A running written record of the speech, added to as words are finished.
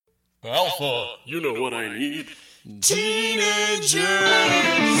Alpha, you know what I need. Teenagers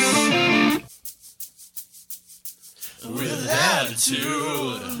with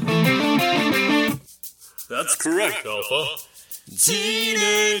attitude. That's correct, Alpha.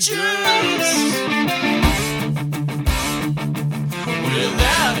 Teenagers with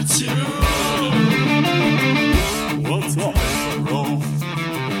attitude. What's up, bro?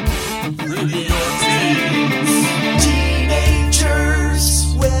 Bring me your teens.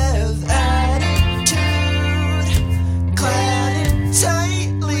 Teenagers with attitude, clad in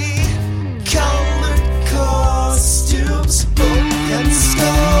tightly colored costumes, book and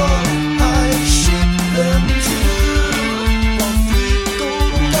skull. I ship them to while three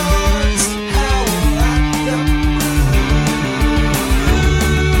gold guards howl at them.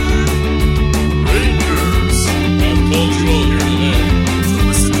 Rangers, I'm cultural here today to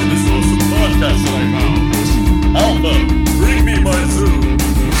listen to this awesome podcast that I found. Alpha, bring me my food.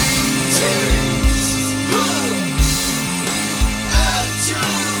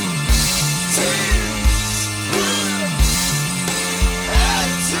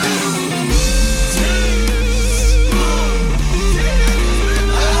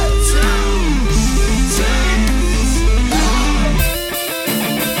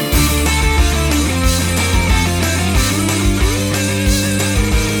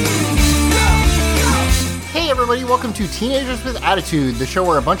 Hey everybody, welcome to Teenagers with Attitude, the show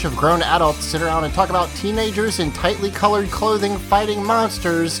where a bunch of grown adults sit around and talk about teenagers in tightly colored clothing fighting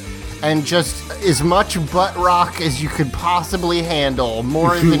monsters and just as much butt rock as you could possibly handle.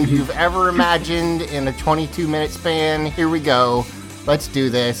 More than you've ever imagined in a 22-minute span. Here we go. Let's do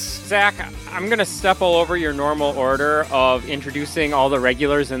this. Zach, I'm going to step all over your normal order of introducing all the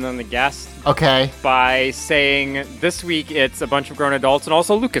regulars and then the guests Okay. by saying this week it's a bunch of grown adults and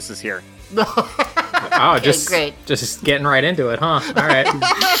also Lucas is here. Oh, Okay, great. just getting right into it, huh? All right.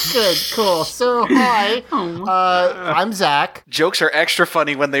 Good, cool. So, hi. I'm Zach. Jokes are extra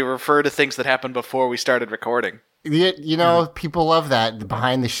funny when they refer to things that happened before we started recording. You know, people love that, the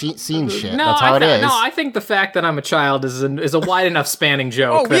behind-the-scenes shit. No, That's how it is. No, I think the fact that I'm a child is a wide enough spanning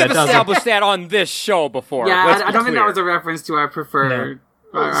joke Oh, we that have it doesn't. established that on this show before. Yeah, Let's I be don't think that clear. was a reference to our preferred.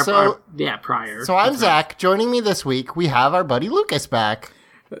 Prior. So I'm Zach. Joining me this week, we have our buddy Lucas back.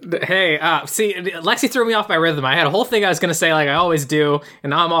 Hey, see, Lexi threw me off my rhythm. I had a whole thing I was gonna say like I always do, and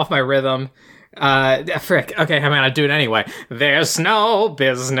now I'm off my rhythm. Frick. Okay, I'm gonna do it anyway. There's no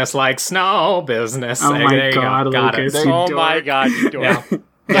business like snow business. Oh There my you God, go. Got Lucas. it. You Oh dork. my god, you dork.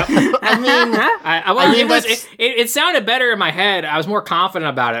 Yeah. I mean, It sounded better in my head. I was more confident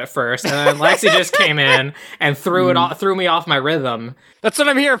about it at first, and then Lexi just came in and threw me off my rhythm. That's what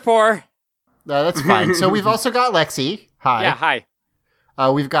I'm here for. no, that's fine. So we've also got Lexi. Hi. Yeah, hi.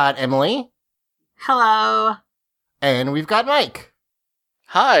 We've got Emily, Hello. and we've got Mike.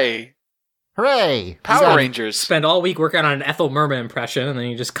 Hi, Hooray! Power Rangers. Spend all week working on an Ethel Merman impression, and then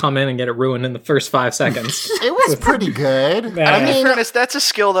you just come in and get it ruined in the first 5 seconds. It was pretty good. Yeah. I In mean, fairness, that's a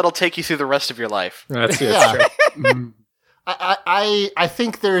skill that'll take you through the rest of your life. That's Yeah. true. I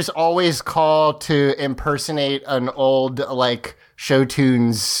think there's always call to impersonate an old like show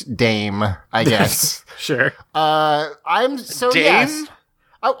tunes dame. I guess. Sure. I'm so Dame? yes.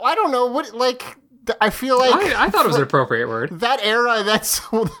 I don't know what like. I feel like I thought it was an appropriate word. that era. That's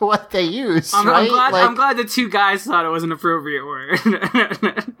what they used, I'm right? glad. Like, I'm glad the two guys thought it was an appropriate word.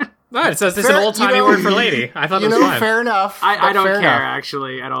 No, it says it's Fair- an old-timey you know- word for lady. I thought it was fine. fair enough. I don't fair care enough.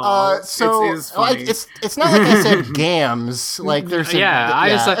 actually at all. So it's funny. it's not like I said gams. Like there's I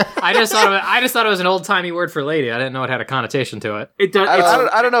just thought it was an old-timey word for lady. I didn't know it had a connotation to it. It does.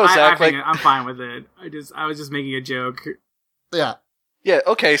 I don't know, Zach, like- I'm fine with it. I was just making a joke. yeah. Yeah,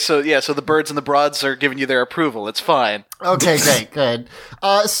 okay, so the birds and the broads are giving you their approval. It's fine. Okay, great, good.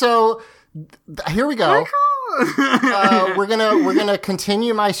 So here we go. We're gonna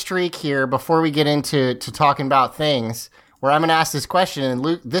continue my streak here before we get into talking about things. Where I'm gonna ask this question,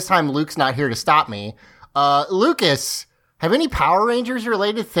 and this time Luke's not here to stop me. Lucas, have any Power Rangers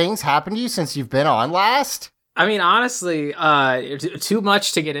related things happened to you since you've been on last? I mean, honestly, too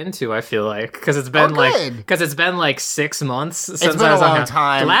much to get into. I feel like because it's been like 6 months since been I was a on long here.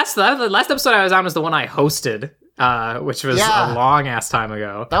 time. The last episode I was on was the one I hosted, which was Yeah. a long ass time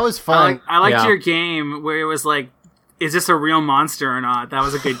ago. That was fun. I liked Yeah. your game where it was like, is this a real monster or not? That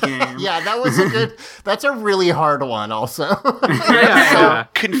was a good game. Yeah, that was a good. That's a really hard one, also. Yeah.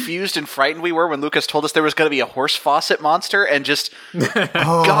 Confused and frightened we were when Lucas told us there was going to be a horse faucet monster, and just,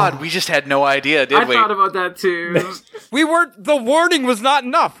 God, we just had no idea, did I we? thought about that too. The warning was not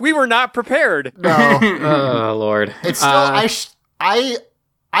enough. We were not prepared. No, Oh Lord. it's still.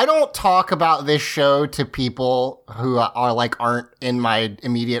 I don't talk about this show to people who are like aren't in my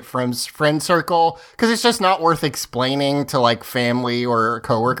immediate friend circle because it's just not worth explaining to like family or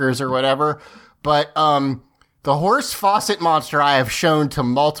coworkers or whatever. But the horse faucet monster I have shown to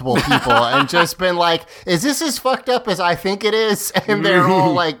multiple people and just been like, is this as fucked up as I think it is? And they're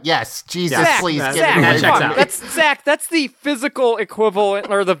all like, yes, Jesus, Zach, please that- get it that away checks from out. me. That's Zach. That's the physical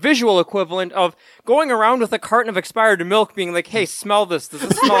equivalent or the visual equivalent of going around with a carton of expired milk, being like, "Hey, smell this. Does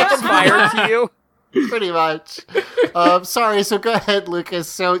this smell expired to you?" Pretty much. Sorry. So go ahead, Lucas.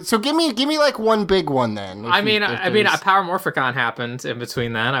 So give me like one big one then. I mean, Power Morphicon happened in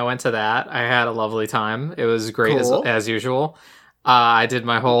between then. I went to that. I had a lovely time. It was great Cool. as usual. I did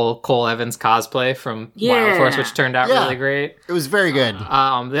my whole Cole Evans cosplay from Wild Force, which turned out Yeah. really great. it was very good. The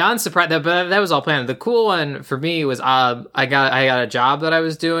unsurprised, but that was all planned. The cool one for me was I got a job that I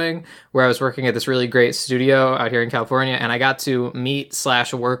was doing where I was working at this really great studio out here in California, and I got to meet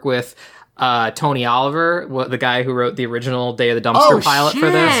 / work with Tony Oliver, the guy who wrote the original Day of the Dumpster Oh, pilot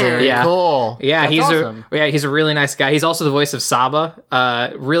for this. shit. Very Yeah, cool. yeah, That's awesome. he's a really nice guy. He's also the voice of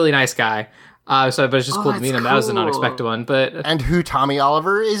Saba. Really nice guy. But it's just cool to that's meet him. That was an cool. unexpected one, but. And who Tommy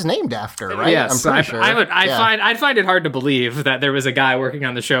Oliver is named after, right? Yes, I'm pretty sure. I'd find it hard to believe that there was a guy working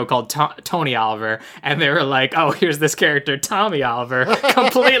on the show called Tony Oliver, and they were like, "Oh, here's this character, Tommy Oliver,"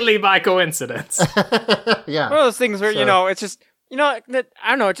 completely by coincidence. Yeah. One of those things where it's just that I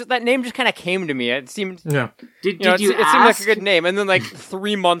don't know. It's just that name just kind of came to me. It seemed Yeah, Did it you seemed like ask? a good name, and then like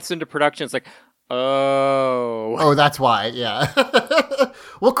 3 months into production, it's like, oh. Oh, that's why. Yeah.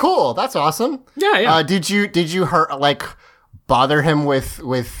 Well, cool. That's awesome. yeah. Did you hurt like bother him with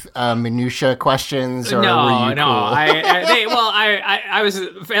minutia questions? Or were No. you cool? I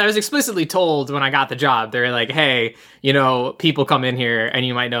was explicitly told when I got the job. They were like, "Hey, people come in here and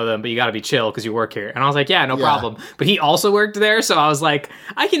you might know them, but you got to be chill because you work here." And I was like, "Yeah, no problem." But he also worked there, so I was like,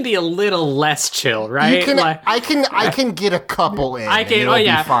 "I can be a little less chill, right?" You can, Like, I can get a couple in. I and can. it'll Oh be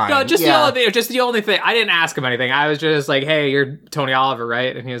yeah. fine. No, just Yeah. the only thing. I didn't ask him anything. I was just like, "Hey, you're Tony Oliver,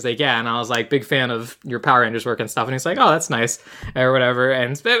 right?" And he was like, "Yeah." And I was like, "Big fan of your Power Rangers work and stuff." And he's like, "Oh, that's nice," or whatever.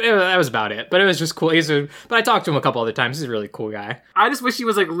 And that was about it. But it was just cool. But I talked to him a couple other times. He's a really cool guy. I just wish he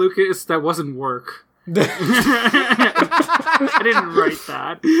was like Lucas. That wasn't work. I didn't write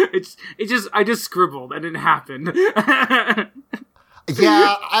that. I just scribbled and it happened.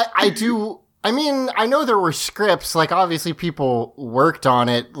 Yeah, I do. I mean, I know there were scripts. Like, obviously, people worked on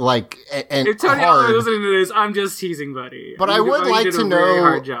it. Like, and If Tony Oliver hard. listening to this, I'm just teasing, buddy. But I You would like did to a very know-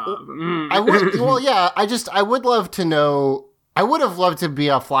 hard job. Mm. I would. Well, yeah. I would love to know. I would have loved to be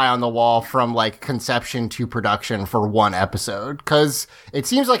a fly on the wall from like conception to production for one episode because it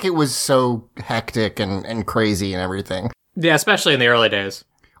seems like it was so hectic and crazy and everything. Yeah, especially in the early days.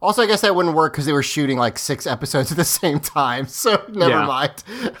 Also, I guess that wouldn't work because they were shooting like 6 episodes at the same time. So never Yeah. mind.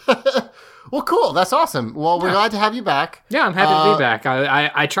 Well, cool. That's awesome. Well, we're glad to have you back. Yeah, I'm happy to be back.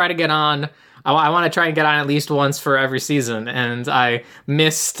 I try to get on. I want to try and get on at least once for every season, and I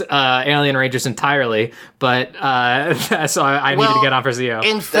missed Alien Rangers entirely, but so I needed to Well, get on for Zeo.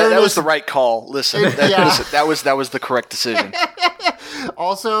 In That fairness, was the right call. Listen, Yeah. listen, that was the correct decision.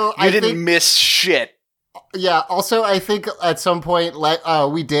 also, You I didn't think, miss shit. yeah. Also, I think at some point, we're like,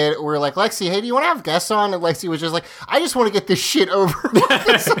 Lexi, hey, do you want to have guests on? And Lexi was just like, I just want to get this shit over with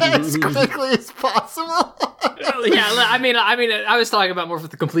as quickly as possible. Yeah, I mean, I was talking about more for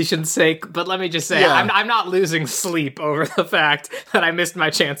the completion's sake, but let me just say, Yeah. I'm not losing sleep over the fact that I missed my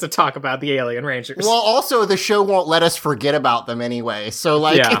chance to talk about the Alien Rangers. Well, also, the show won't let us forget about them anyway. So,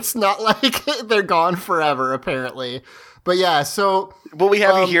 like, Yeah. it's not like they're gone forever, apparently. But yeah, so Well, we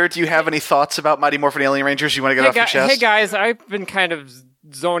have you here. Do you have any thoughts about Mighty Morphin Alien Rangers you want to get off your chest? Hey guys, I've been kind of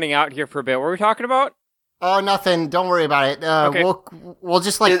zoning out here for a bit. What were we talking about? oh, nothing. Don't worry about it. Okay. We'll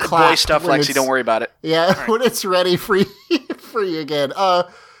just like Boy clap stuff, when Lexi. it's- Don't worry about it. Yeah, when it's ready for you again.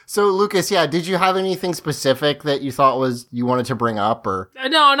 So Lucas, yeah, did you have anything specific that you thought you wanted to bring up, or?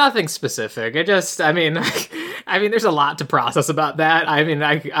 No, nothing specific. It just, I mean, there's a lot to process about that. I mean,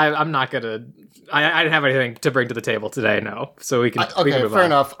 I'm not gonna. I didn't have anything to bring to the table today. No, so we can. we can Okay, move fair on.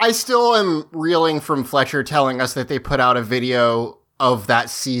 enough. I still am reeling from Fletcher telling us that they put out a video of that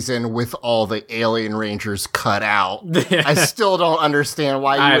season with all the Alien Rangers cut out. I still don't understand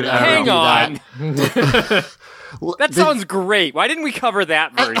why you would ever Hang do on. that. That sounds great. Why didn't we cover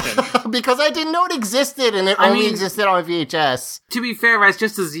that version? Because I didn't know it existed, and it I only mean- existed on VHS. To be fair, that's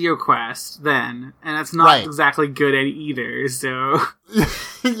just a Zeo quest then, and that's not Right. exactly good at either. So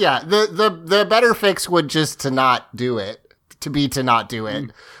Yeah, the better fix would just to not do it. To not do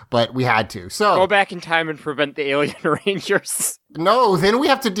it. But we had to. Go So, back in time and prevent the Alien Rangers. no, then we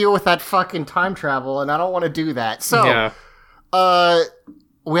have to deal with that fucking time travel, and I don't want to do that. So, Yeah.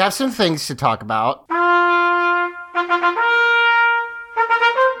 we have some things to talk about.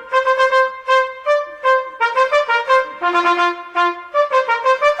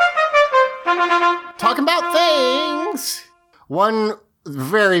 Talking about things. One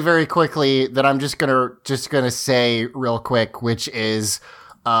very, very quickly that I'm just gonna say real quick, which is,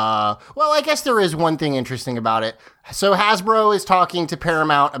 well, I guess there is one thing interesting about it. So Hasbro is talking to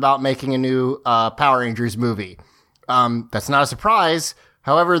Paramount about making a new Power Rangers movie. That's not a surprise.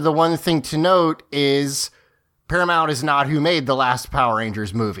 However, the one thing to note is Paramount is not who made the last Power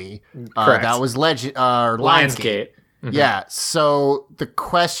Rangers movie. Correct. That was Lionsgate. Mm-hmm. Yeah, so the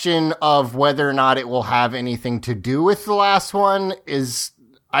question of whether or not it will have anything to do with the last one is,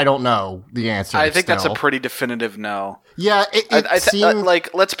 I don't know the answer. I think that's a still. pretty definitive no. Yeah, it seemed...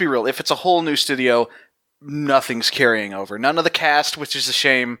 like, let's be real. If it's a whole new studio, nothing's carrying over. None of the cast, which is a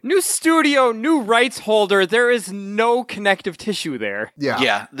shame. New studio, new rights holder. There is no connective tissue there.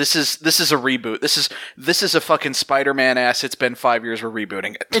 Yeah, this is a reboot. This is a fucking Spider-Man ass. It's been 5 years. We're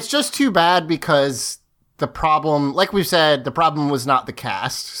rebooting it. It's just too bad because the problem, like we've said, the problem was not the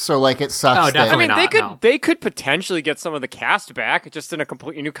cast. So, like, it sucks. Oh, that- definitely. I mean, not, they could potentially get some of the cast back, just in a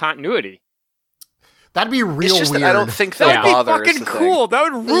completely new continuity. That'd be real It's just weird. that I don't think they'll That would bother. be is fucking the cool. thing.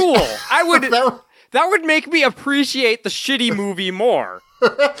 That would rule. I would. That That would make me appreciate the shitty movie more.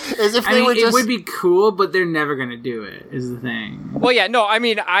 as if I they mean, were it just... would be cool, but they're never gonna do it. Is the thing. Well, yeah, no, I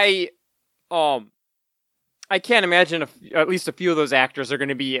mean, I can't imagine at least a few of those actors are going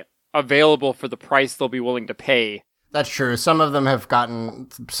to be available for the price they'll be willing to pay. That's true. Some of them have gotten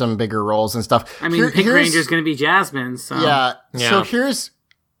some bigger roles and stuff. I mean, Pink Ranger's gonna be Jasmine. So Yeah. Yeah. So here's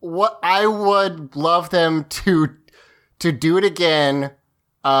what I would love them to do it again.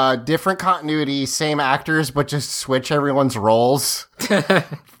 Different continuity, same actors, but just switch everyone's roles.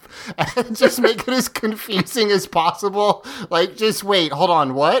 And just make it as confusing as possible. Like, just wait, hold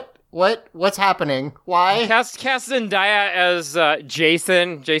on, what's happening? Why? Cast Zendaya as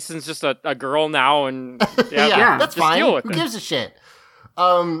Jason. Jason's just a girl now, and Yeah, that's just fine. deal with Who it. gives a shit?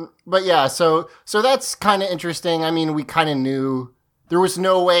 But yeah, so that's kind of interesting. I mean, we kind of knew there was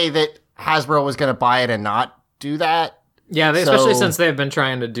no way that Hasbro was going to buy it and not do that. Yeah, especially So- since they've been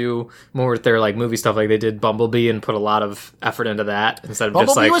trying to do more with their like movie stuff, like they did Bumblebee and put a lot of effort into that instead of just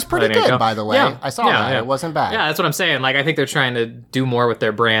Bumblebee like was pretty letting it good, go. by the way. Yeah, I saw that. It wasn't bad. Yeah, that's what I'm saying. Like I think they're trying to do more with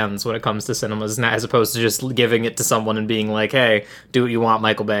their brands when it comes to cinemas, as opposed to just giving it to someone and being like, "Hey, do what you want,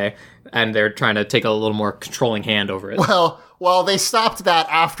 Michael Bay," and they're trying to take a little more controlling hand over it. Well, they stopped that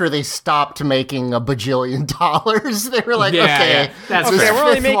after they stopped making $1 bajillion. They were like, Yeah, okay, yeah, that's this Okay, we're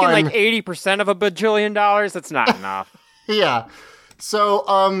only fifth making one- like 80% of $1 bajillion. That's not enough. Yeah. So,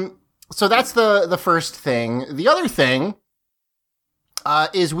 so that's the first thing. The other thing,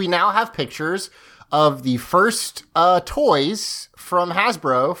 is we now have pictures of the first, toys from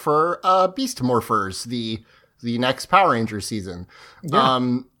Hasbro for, Beast Morphers, the next Power Rangers season.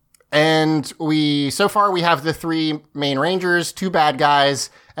 Yeah. And so far we have the 3 main Rangers, 2 bad guys,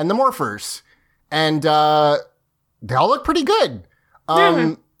 and the Morphers. And, they all look pretty good.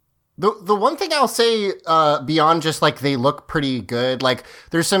 The one thing I'll say, beyond just like they look pretty good, like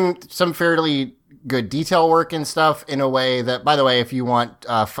there's some fairly good detail work and stuff in a way that, by the way, if you want,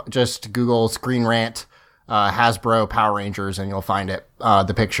 just Google Screen Rant, Hasbro Power Rangers and you'll find it,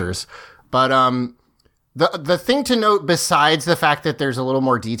 the pictures. But, the thing to note besides the fact that there's a little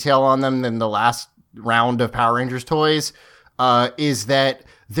more detail on them than the last round of Power Rangers toys, is that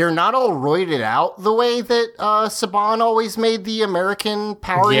they're not all roided out the way that Saban always made the American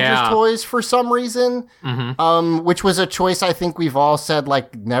Power Rangers toys for some reason, which was a choice I think we've all said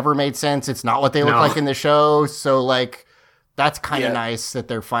like never made sense. It's not what they look like in the show, so like that's kind of nice that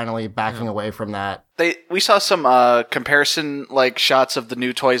they're finally backing away from that. We saw some comparison like shots of the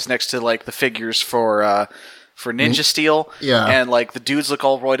new toys next to like the figures for Ninja Steel, and like the dudes look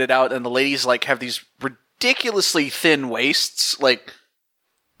all roided out, and the ladies like have these ridiculously thin waists, like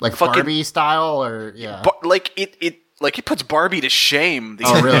fucking Barbie style, or like it puts Barbie to shame. These,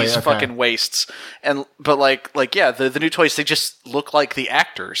 Oh, really? these Okay. fucking waists, but the new toys, they just look like the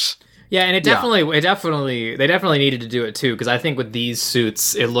actors. Yeah, and they definitely needed to do it too, because I think with these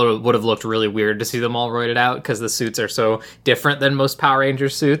suits, it would have looked really weird to see them all roided out, because the suits are so different than most Power Ranger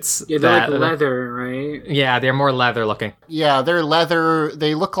suits. Yeah, they're like leather, right? Yeah, they're more leather looking. Yeah, they're leather.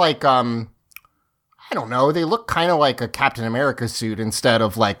 They look like, I don't know. They look kind of like a Captain America suit instead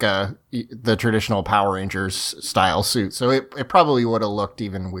of like the traditional Power Rangers style suit. So it probably would have looked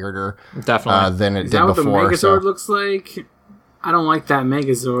even weirder Definitely. than it Is did that what before. the Megazord So. looks like? I don't like that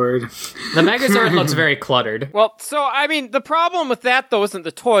Megazord. The Megazord looks very cluttered. Well, so, I mean, the problem with that, though, isn't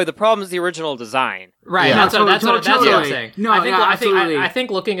the toy. The problem is the original design. Right, Yeah. that's what I'm saying. No, I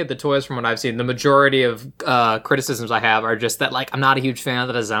think looking at the toys from what I've seen, the majority of criticisms I have are just that, like, I'm not a huge fan of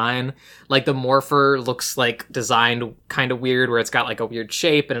the design. Like, the Morpher looks, like, designed kind of weird, where it's got, like, a weird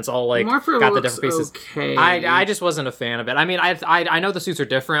shape, and it's all, like, Morpher got the looks different pieces. okay. I just wasn't a fan of it. I mean, I know the suits are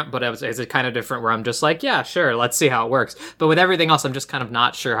different, but it's kind of different where I'm just like, yeah, sure, let's see how it works. But with everything else, I'm just kind of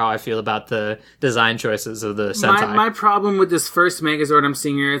not sure how I feel about the design choices of the Sentai. My problem with this first Megazord I'm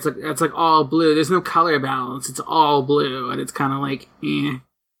seeing here, it's like all blue. There's no color balance. It's all blue, and it's kind of like, eh.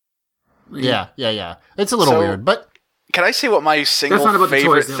 Like, Yeah. It's a little weird, but Can I say what my single that's not about the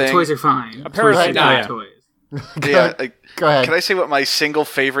favorite toys. Though. thing? The toys are fine. Apparently Toys are not. toys. Yeah, go ahead. Can I say what my single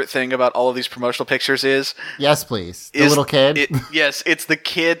favorite thing about all of these promotional pictures is? Yes, please. The Is little kid. Yes, it's the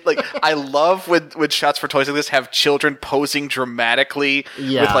kid. Like, I love when shots for toys like this have children posing dramatically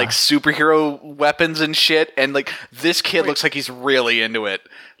Yeah. with like superhero weapons and shit, and like this kid looks like he's really into it.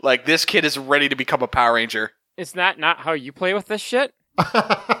 Like, this kid is ready to become a Power Ranger. Is that not how you play with this shit?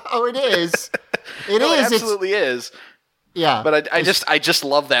 Oh, it is. It No, is. it absolutely is. Yeah. But I just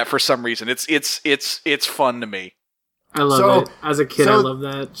love that for some reason. It's fun to me. I love it. As a kid, I love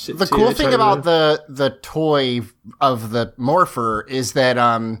that shit The too. cool I thing try about to- the toy of the Morpher is that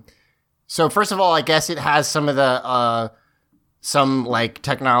so first of all, I guess it has some of the some like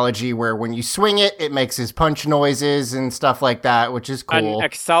technology where when you swing it, it makes his punch noises and stuff like that, which is cool. An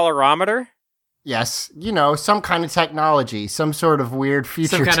accelerometer? Yes, some kind of technology, some sort of weird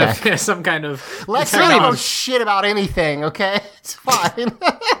future tech. Some kind of. Lex really don't shit about anything, okay? It's fine.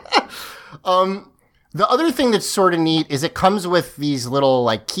 The other thing that's sort of neat is it comes with these little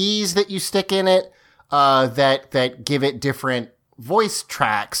like keys that you stick in it that give it different voice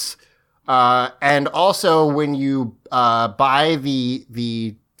tracks. And also when you buy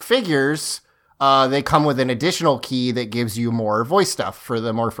the figures, they come with an additional key that gives you more voice stuff for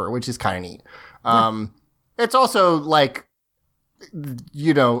the Morpher, which is kind of neat. It's also like,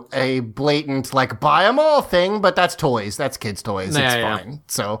 a blatant like buy them all thing, but that's toys. That's kids' toys. It's fine.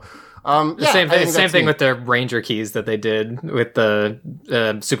 So, Same thing with the Ranger keys that they did with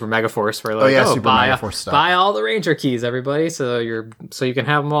the Super Mega Force, where like, Super Mega Force stuff. Buy all the Ranger keys, everybody, so you can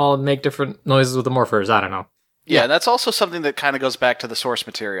have them all make different noises with the Morphers. I don't know. Yeah, that's also something that kind of goes back to the source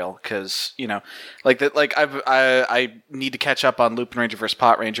material, because I need to catch up on Lupin Ranger vs.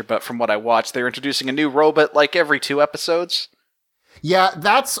 Pot Ranger, but from what I watched, they're introducing a new robot like every 2 episodes. Yeah,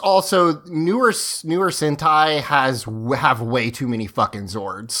 that's also newer Sentai have way too many fucking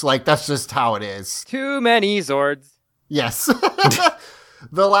Zords. Like, that's just how it is. Too many Zords. Yes.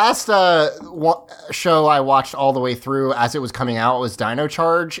 The last show I watched all the way through as it was coming out was Dino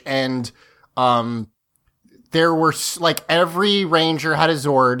Charge, and there were like every Ranger had a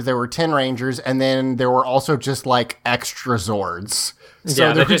Zord. There were 10 Rangers, and then there were also just like extra Zords. So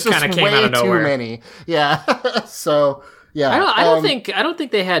Yeah, there that was just kind of came way out of nowhere. too many. Yeah. So yeah, I don't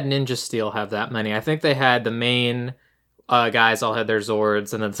think they had Ninja Steel have that many. I think they had the main guys all had their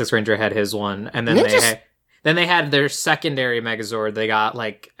Zords, and then Sixth Ranger had his one, and then they had their secondary Megazord. They got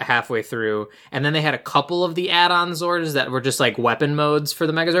like halfway through, and then they had a couple of the add-on Zords that were just like weapon modes for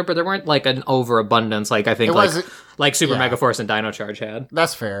the Megazord, but there weren't like an overabundance like I think like Super Mega Force and Dino Charge had.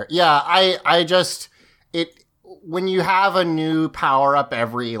 That's fair. Yeah, I just when you have a new power up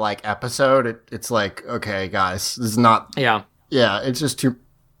every like episode, it's like, okay, guys, this is not. Yeah, it's just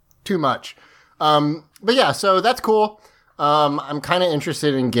too much. But yeah, so that's cool. I'm kind of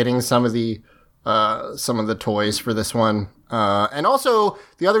interested in getting some of the toys for this one. And also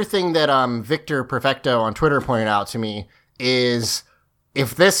the other thing that Victor Perfecto on Twitter pointed out to me is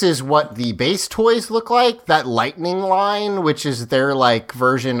if this is what the base toys look like, that Lightning line, which is their like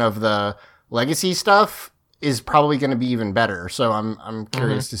version of the Legacy stuff, is probably going to be even better. So I'm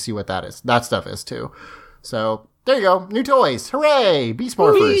curious to see what that stuff is too. So there you go. New toys. Hooray! Beast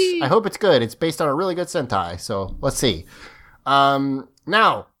Morphers. I hope it's good. It's based on a really good Sentai. So let's see.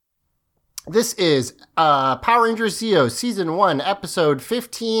 Now, this is Power Rangers Zeo Season 1, Episode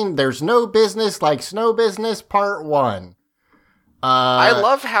 15. There's No Business Like Snow Business, Part 1. I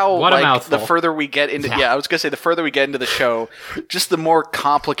love how what a like mouthful. the further we get into I was gonna say the further we get into the show, just the more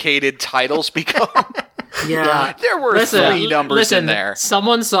complicated titles become. Yeah. There were 3 numbers in there.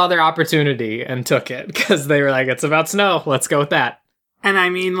 Someone saw their opportunity and took it because they were like, "It's about snow. Let's go with that." And I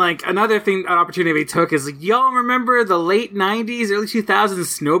mean, like, another thing, an opportunity they took is, like, y'all remember the late 90s, early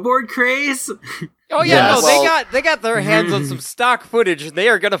 2000s snowboard craze? Oh yeah, Yes. no, they got their hands on some stock footage. And they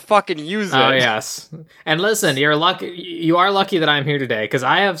are gonna fucking use it. Oh yes, and listen, you are lucky that I'm here today because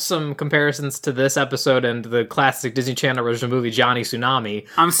I have some comparisons to this episode and the classic Disney Channel original movie Johnny Tsunami.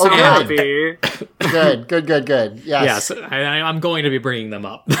 I'm so good. happy. Good. Yes, I'm going to be bringing them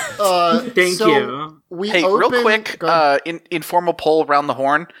up. Thank you. Hey, real quick, informal poll around the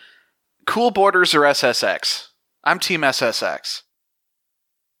horn. Cool Borders or SSX? I'm Team SSX.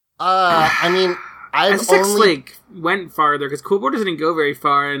 I mean, SSX went farther because Cool Borders didn't go very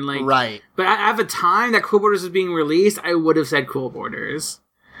far, and right. But at the time that Cool Borders was being released, I would have said Cool Borders.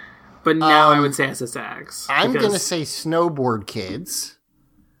 But now I would say SSX. I'm gonna say Snowboard Kids.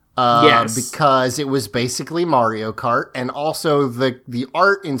 Yes, because it was basically Mario Kart, and also the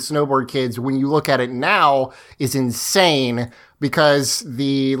art in Snowboard Kids, when you look at it now, is insane because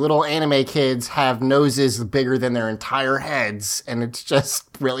the little anime kids have noses bigger than their entire heads, and it's just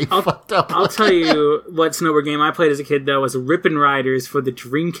really fucked up. I'll tell you what snowboard game I played as a kid though was Rippin' Riders for the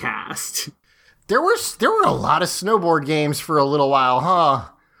Dreamcast. There were a lot of snowboard games for a little while, huh?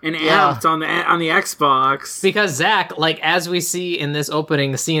 And Amped on the Xbox. Because Zach, as we see in this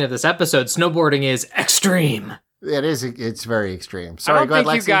opening scene of this episode, snowboarding is extreme. It is. It's very extreme. Sorry, I don't go ahead,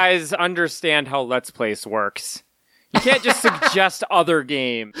 think Lexi. you guys understand how Let's Place works. You can't just suggest other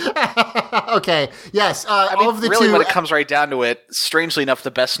games. Okay. Yes. I mean, of the really, two, when it comes right down to it, strangely enough, the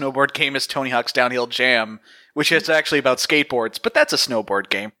best snowboard game is Tony Hawk's Downhill Jam, which is actually about skateboards, but that's a snowboard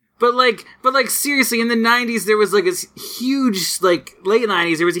game. But seriously, in the 90s, there was this huge, late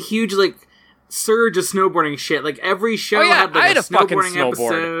 90s, there was a huge, surge of snowboarding shit. Every show had, I had a fucking snowboarding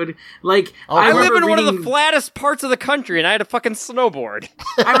snowboard. episode. I live in one of the flattest parts of the country, and I had a fucking snowboard.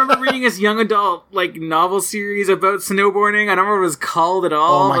 I remember reading this young adult, novel series about snowboarding. I don't remember what it was called at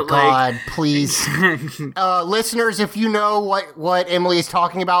all. Oh my god, please. Listeners, if you know what Emily is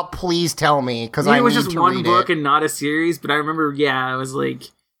talking about, please tell me, because I it was need just to one read book it. and not a series, but I remember, it was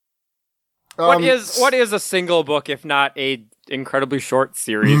What is a single book if not a incredibly short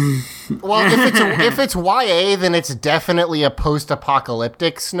series? Well, if it's YA, then it's definitely a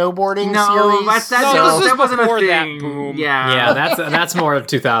post-apocalyptic snowboarding series. That wasn't a before thing. that boom. Yeah, that's more of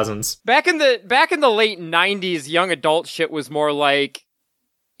 2000s. Back in the late 90s, young adult shit was more like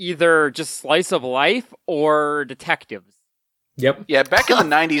either just slice of life or detectives. Yep. Yeah, back in the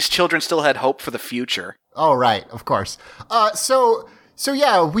 90s, children still had hope for the future. Oh, right, of course. So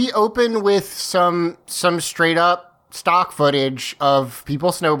yeah, we open with some straight up stock footage of people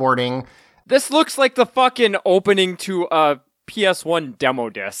snowboarding. This looks like the fucking opening to a PS1 demo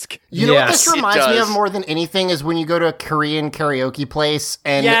disc. You know what this Yes, it reminds me does. of more than anything is when you go to a Korean karaoke place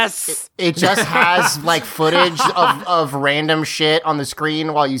and Yes! it just has footage of random shit on the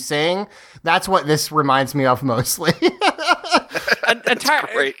screen while you sing. That's what this reminds me of mostly.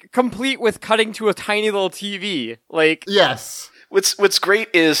 Great. Complete with cutting to a tiny little TV. Yes. What's great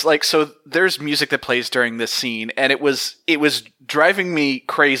is so there's music that plays during this scene, and it was driving me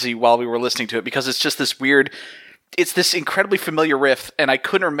crazy while we were listening to it because it's just this weird, it's this incredibly familiar riff, and I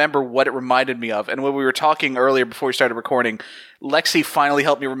couldn't remember what it reminded me of. And when we were talking earlier before we started recording, Lexi finally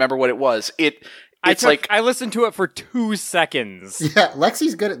helped me remember what it was. I listened to it for 2 seconds. Yeah,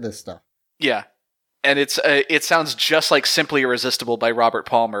 Lexi's good at this stuff. Yeah, and it sounds just like "Simply Irresistible" by Robert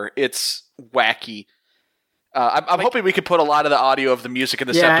Palmer. It's wacky. I'm hoping we could put a lot of the audio of the music in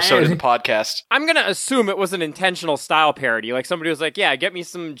this episode in the podcast. I'm gonna assume it was an intentional style parody. Somebody was like, yeah, get me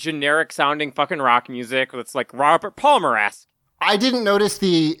some generic sounding fucking rock music that's Robert Palmer-esque. I didn't notice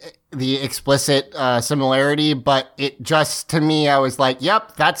the explicit similarity, but it just, to me, I was like,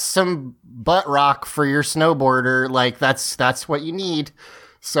 yep, that's some butt rock for your snowboarder. That's what you need.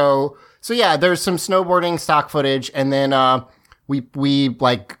 So yeah, there's some snowboarding stock footage, and then we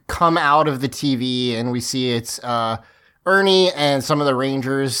come out of the TV and we see it's Ernie and some of the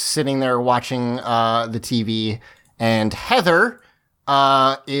Rangers sitting there watching the TV, and Heather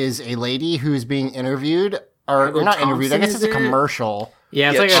is a lady who's being interviewed, or not interviewed. I guess it's a commercial.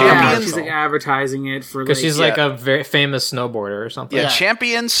 Yeah, it's Yeah, like Champions. she's advertising it for because she's Yeah. a very famous snowboarder or something. Yeah, Yeah.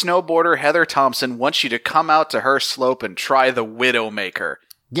 champion snowboarder Heather Thompson wants you to come out to her slope and try the Widowmaker.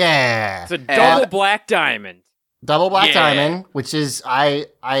 Yeah. It's a double black diamond. Double Black Yeah. Diamond, which is, I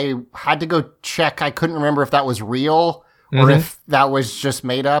had to go check. I couldn't remember if that was real or if that was just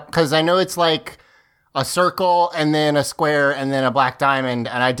made up. Because I know it's a circle and then a square and then a black diamond.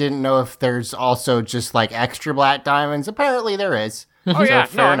 And I didn't know if there's also just extra black diamonds. Apparently there is. Oh yeah,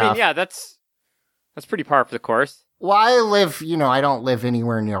 fair no, enough. that's pretty par for the course. Well, I live, I don't live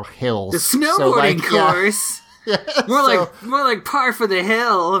anywhere near hills. the snowboarding course. More like par for the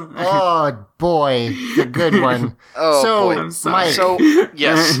hill. Oh boy, the good one. Oh, so, boy. I'm sorry. Mike, So,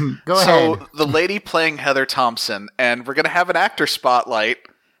 yes. Go ahead. So, the lady playing Heather Thompson, and we're going to have an actor spotlight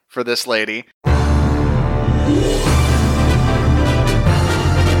for this lady.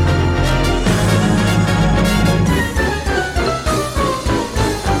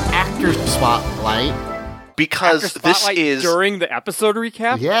 actor spotlight. Because Actor this spotlight is... during the episode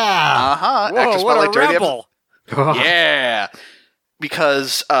recap. Yeah. Uh-huh. Whoa, Actor what spotlight a during the rebel! Yeah.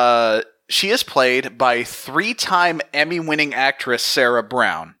 Because she is played by 3-time Emmy-winning actress Sarah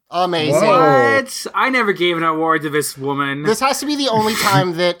Brown. Amazing. What? I never gave an award to this woman. This has to be the only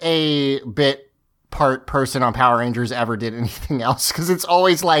time that a bit part person on Power Rangers ever did anything else, because it's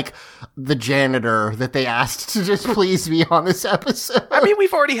always like the janitor that they asked to just please be on this episode. I mean,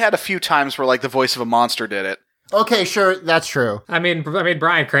 we've already had a few times where, like, the voice of a monster did it. Okay, sure, that's true. I mean,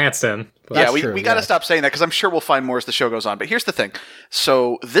 Bryan Cranston. But Yeah, That's we true, got to yeah. stop saying that because I'm sure we'll find more as the show goes on. But here's the thing.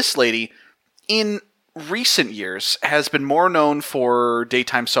 So this lady, in recent years, has been more known for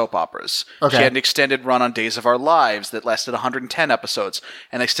daytime soap operas. Okay. She had an extended run on Days of Our Lives that lasted 110 episodes,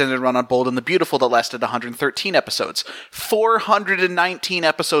 an extended run on Bold and the Beautiful that lasted 113 episodes, 419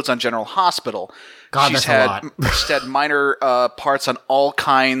 episodes on General Hospital. God, She's that's a lot. she's had minor parts on all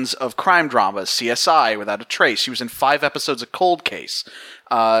kinds of crime dramas, CSI, Without a Trace. She was in 5 episodes of Cold Case.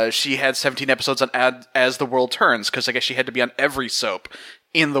 She had 17 episodes on As the World Turns, because I guess she had to be on every soap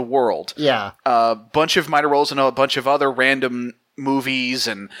in the world. Yeah. A bunch of minor roles in a bunch of other random movies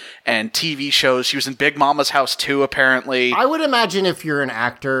and TV shows. She was in Big Mama's House 2, apparently. I would imagine if you're an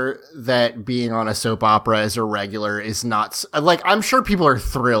actor that being on a soap opera as a regular is not like, I'm sure people are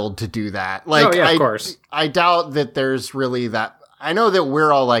thrilled to do that. Like, Oh, yeah, of course. I doubt that there's really that. I know that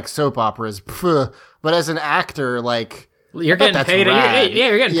we're all like soap operas, but as an actor, like, You're I bet getting that's paid. rad.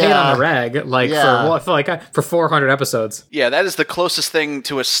 You're getting paid Yeah. on the reg, like Yeah. for 400 episodes. Yeah, that is the closest thing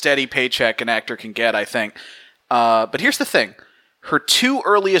to a steady paycheck an actor can get, I think. But here's the thing. Her 2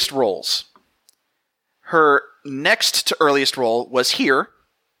 earliest roles. Her next to earliest role was here,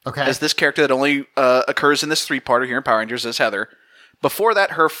 okay. as this character that only occurs in this 3-parter here in Power Rangers as Heather. Before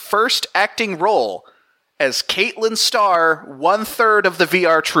that, her first acting role as Caitlin Starr, 1/3 of the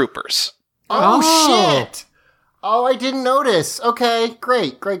VR Troopers. Oh, shit. Oh, I didn't notice. Okay,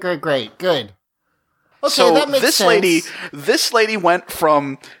 great. Good. Okay, So that makes sense. this lady went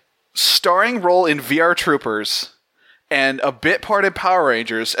from starring role in VR Troopers and a bit part in Power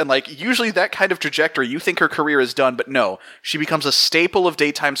Rangers, and like usually that kind of trajectory, you think her career is done, but no, she becomes a staple of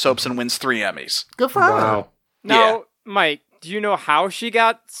daytime soaps and wins 3 Emmys. Good for her. Wow. Now, Yeah. Mike, do you know how she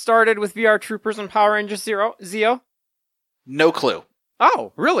got started with VR Troopers and Power Rangers Zeo? No clue.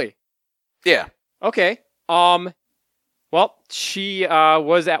 Oh, really? Yeah. Okay. Well, she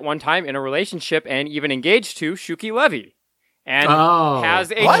was at one time in a relationship and even engaged to Shuki Levy, and Oh. has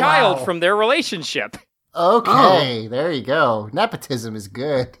a What? child Wow. from their relationship. Okay, there you go. Nepotism is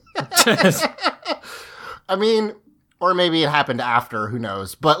good. I mean, or maybe it happened after, who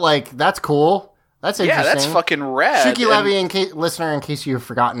knows. But, like, that's cool. That's interesting. Yeah, that's fucking rad. Shuki Levy, listener, in case you've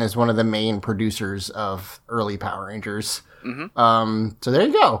forgotten, is one of the main producers of early Power Rangers. Mm-hmm. So there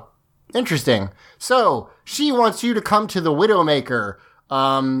you go. Interesting. So, she wants you to come to the Widowmaker,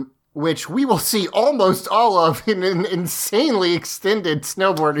 which we will see almost all of in an insanely extended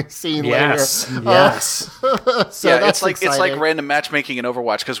snowboarding scene Yes. later. Yes. So yeah, that's it's like exciting. random matchmaking in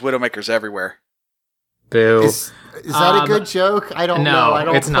Overwatch because Widowmaker's everywhere. Boo. Is that a good joke? I don't no, know. I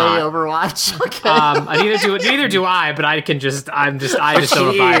don't it's play not. Overwatch. Okay. Neither do I, but I just don't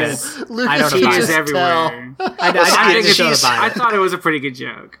abide it. Lucas, I don't you abide She's just it. everywhere. I I just don't abide I it. thought it was a pretty good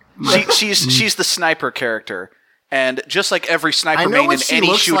joke. She's the sniper character. And just like every I sniper know main what in she any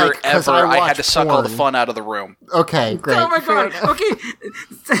looks shooter like 'cause ever, I I watch had to suck all the porn. fun out of the room. Okay, great. Oh my god. Okay.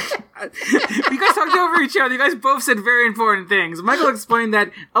 You guys talked over each other. You guys both said very important things. Michael explained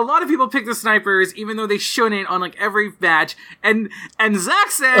that a lot of people pick the snipers even though they shouldn't on like every match. And Zach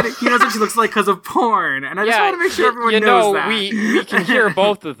said he knows what she looks like because of porn. And I just want to make sure everyone knows that. we can hear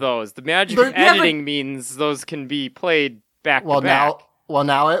both of those. The magic of Yeah, but- editing means those can be played back Well, to back.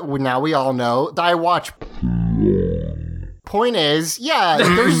 now we all know that I watch. Point is, yeah,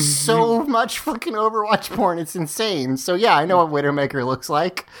 there's so much fucking Overwatch porn. It's insane. So yeah, I know what Widowmaker looks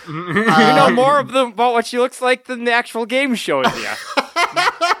like. You know more about what she looks like than the actual game shows you.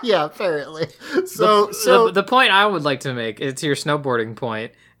 Yeah, apparently. So The point I would like to make is to your snowboarding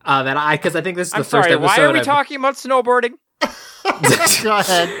point because I think this is the I'm first sorry, episode. why are we I've- talking about snowboarding? Go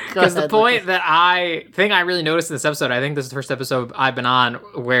ahead. Because the point I really noticed in this episode, I think this is the first episode I've been on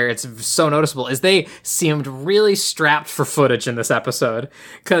where it's so noticeable, is they seemed really strapped for footage in this episode.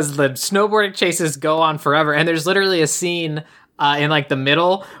 Because the snowboarding chases go on forever, and there's literally a scene in like the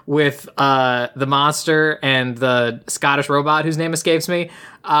middle with the monster and the Scottish robot whose name escapes me,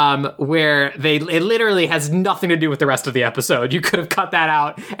 where it literally has nothing to do with the rest of the episode. You could have cut that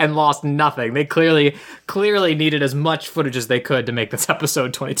out and lost nothing. They clearly needed as much footage as they could to make this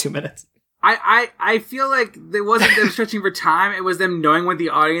episode 22 minutes. I feel like it wasn't them stretching for time, it was them knowing what the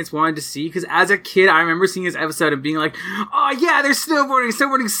audience wanted to see, because as a kid, I remember seeing this episode and being like, oh yeah, they're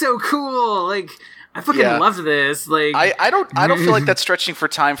snowboarding's so cool, like, I fucking loved this. Like, I don't feel like that's stretching for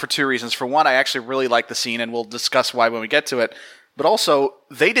time for two reasons. For one, I actually really like the scene, and we'll discuss why when we get to it. But also,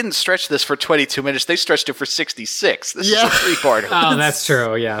 they didn't stretch this for 22 minutes. They stretched it for 66. This is a three-parter. Oh, that's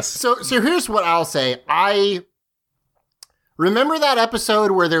true, yes. So here's what I'll say. I remember that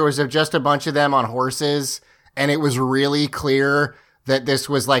episode where there was just a bunch of them on horses, and it was really clear that this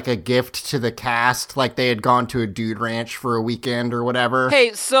was like a gift to the cast, like they had gone to a dude ranch for a weekend or whatever.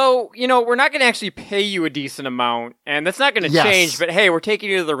 Hey, so, we're not going to actually pay you a decent amount, and that's not going to change, but hey, we're taking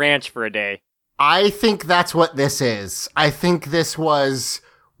you to the ranch for a day. I think that's what this is. I think this was,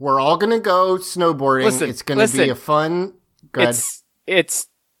 we're all going to go snowboarding. It's going to be a fun... It's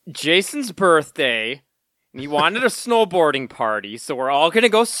Jason's birthday, and he wanted a snowboarding party, so we're all going to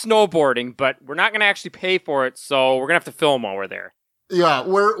go snowboarding, but we're not going to actually pay for it, so we're going to have to film while we're there. Yeah,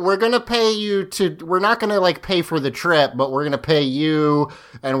 we're going to pay you we're not going to like pay for the trip, but we're going to pay you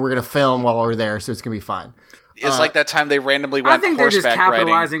and we're going to film while we're there, so it's going to be fine. It's like that time they randomly went horseback riding. I think they're just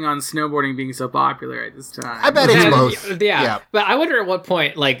capitalizing on snowboarding being so popular at this time. I bet it's both. Yeah. But I wonder at what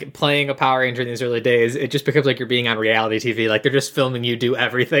point, like, playing a Power Ranger in these early days, it just becomes like you're being on reality TV. Like, they're just filming you do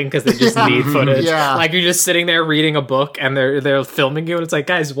everything because they just need footage. Yeah. Like, you're just sitting there reading a book and they're filming you, and it's like,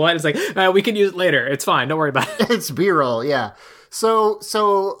 guys, what? It's like, we can use it later. It's fine. Don't worry about it. It's B-roll, yeah. So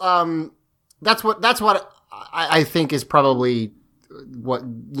that's what I think is probably what,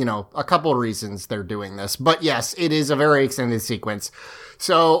 a couple of reasons they're doing this. But yes, it is a very extended sequence.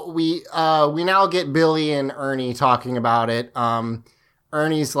 So we now get Billy and Ernie talking about it.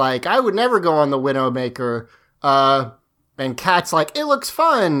 Ernie's like, I would never go on the Widowmaker. And Kat's like, it looks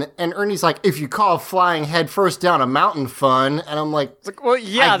fun. And Ernie's like, if you call flying headfirst down a mountain fun. And I'm like, well,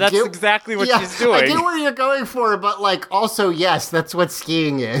 yeah, that's exactly what she's doing. I get where you're going for, but like, also, yes, that's what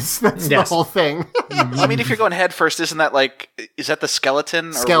skiing is. That's the whole thing. I mean, if you're going headfirst, isn't that is that the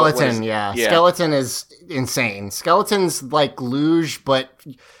skeleton? Skeleton, yeah. Skeleton is insane. Skeleton's like luge, but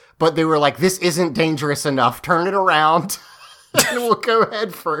they were like, this isn't dangerous enough. Turn it around. And we'll go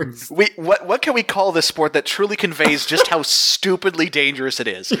head first. What can we call this sport that truly conveys just how stupidly dangerous it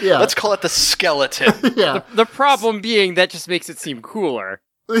is? Yeah. Let's call it the skeleton. Yeah. The problem being that just makes it seem cooler.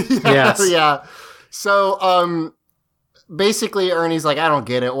 Yes. Yeah. So, basically Ernie's like, I don't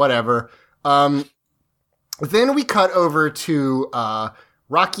get it, whatever. Then we cut over to,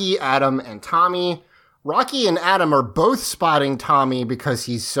 Rocky, Adam, and Tommy. Rocky and Adam are both spotting Tommy because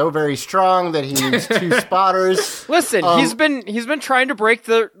he's so very strong that he needs two spotters. Listen, he's been trying to break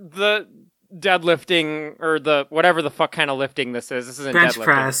the deadlifting or the whatever the fuck kind of lifting this is. This isn't bench deadlifting.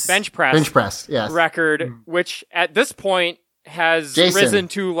 press. Bench press. Yes. Record, which at this point has risen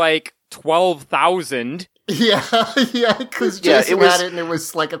to like 12,000. Yeah, because Jason had it and it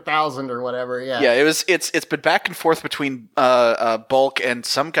was like 1,000 or whatever. Yeah, it's been back and forth between Bulk and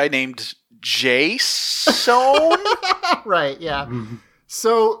some guy named Jason? Right, yeah.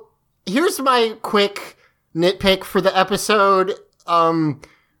 So, here's my quick nitpick for the episode,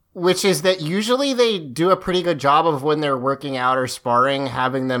 which is that usually they do a pretty good job of when they're working out or sparring,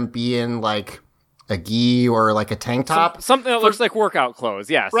 having them be in, like, a gi or, like, a tank top. Something that looks like workout clothes,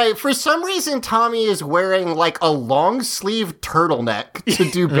 yes. Right, for some reason, Tommy is wearing, like, a long-sleeve turtleneck to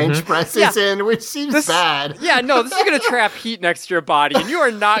do bench presses in, which seems bad. Yeah, no, this is going to trap heat next to your body, and you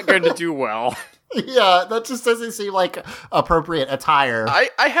are not going to do well. Yeah, that just doesn't seem like appropriate attire.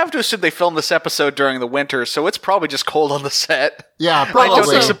 I have to assume they filmed this episode during the winter, so it's probably just cold on the set. Yeah, probably. I don't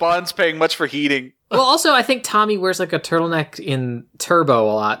think Saban's paying much for heating. Well, also, I think Tommy wears like a turtleneck in Turbo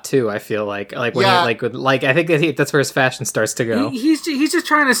a lot too. I feel like when I think that's where his fashion starts to go. He's just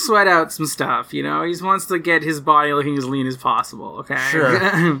trying to sweat out some stuff, He just wants to get his body looking as lean as possible.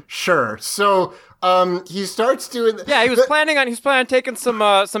 Okay, sure. So, he starts doing. He was planning on taking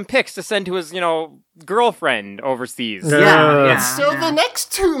some pics to send to his girlfriend overseas. Yeah. So the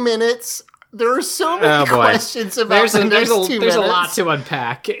next 2 minutes, There are so many questions about there's the next 2 minutes. There's a lot to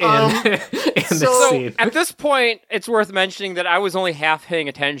unpack in, in this scene. At this point, it's worth mentioning that I was only half paying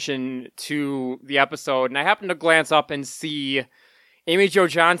attention to the episode, and I happened to glance up and see Amy Jo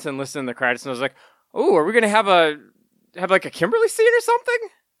Johnson listed in the credits, and I was like, "Oh, are we gonna have like a Kimberly scene or something?"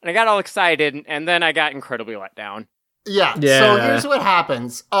 And I got all excited, and then I got incredibly let down. Yeah. So here's what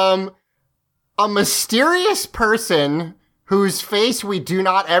happens. A mysterious person whose face we do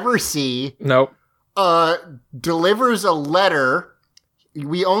not ever see. Nope. Delivers a letter.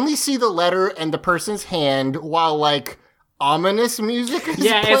 We only see the letter and the person's hand while, like, ominous music is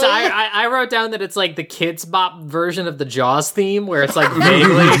playing. It's I wrote down that it's like the Kids Bop version of the Jaws theme, where it's like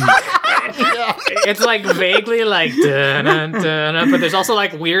vaguely... It's like vaguely like dun, dun, dun, but there's also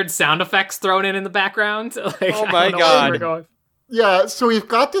like weird sound effects thrown in the background. Like, oh my god! Yeah, so we've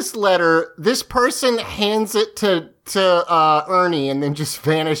got this letter. This person hands it to Ernie and then just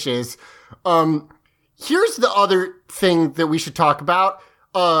vanishes. Here's the other thing that we should talk about.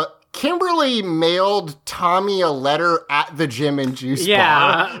 Kimberly mailed Tommy a letter at the Gym and Juice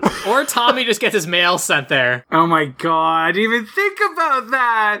bar. Or Tommy just gets his mail sent there. Oh my god, even think about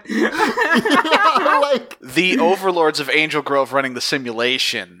that! The overlords of Angel Grove running the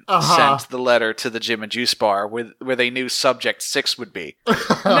simulation sent the letter to the Gym and Juice bar where they knew Subject 6 would be.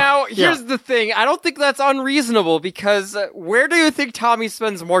 Now, here's the thing. I don't think that's unreasonable, because where do you think Tommy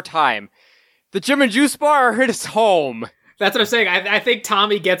spends more time? The Gym and Juice bar or his home? That's what I'm saying. I think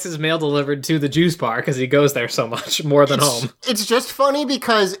Tommy gets his mail delivered to the juice bar because he goes there so much more than home. It's just funny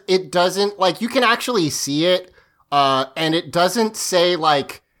because it doesn't, like, you can actually see it, and it doesn't say,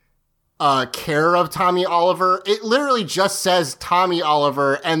 like, care of Tommy Oliver. It literally just says Tommy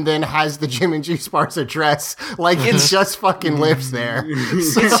Oliver and then has the Gym and Juice bar's address. Like, it just fucking lives there.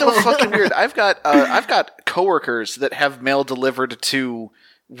 It's so fucking weird. I've got coworkers that have mail delivered to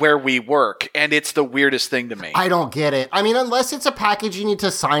where we work, and it's the weirdest thing to me. I don't get it. I mean, unless it's a package you need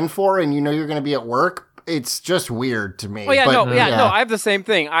to sign for and you know you're going to be at work, it's just weird to me. Oh yeah, no, I have the same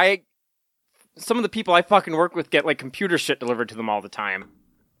thing. Some of the people I fucking work with get like computer shit delivered to them all the time.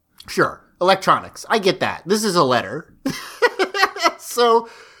 Sure, electronics. I get that. This is a letter. So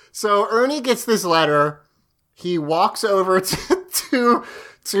Ernie gets this letter. He walks over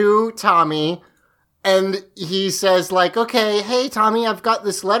to Tommy. And he says, like, okay, hey, Tommy, I've got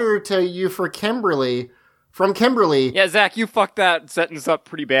this letter to you from Kimberly. Yeah, Zach, you fucked that sentence up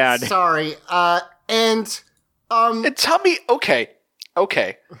pretty bad. Sorry. And Tommy, okay.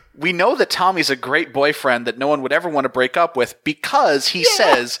 We know that Tommy's a great boyfriend that no one would ever want to break up with because he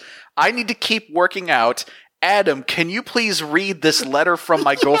says, I need to keep working out. Adam, can you please read this letter from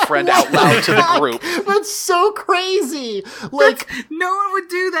my girlfriend out loud to the group? That's so crazy. Like, no one would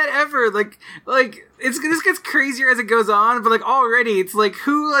do that ever. Like this gets crazier as it goes on, but like already it's like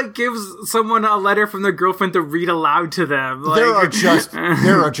who like gives someone a letter from their girlfriend to read aloud to them? Like, there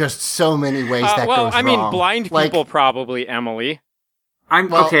are just so many ways that goes wrong. I mean, blind people probably, Emily.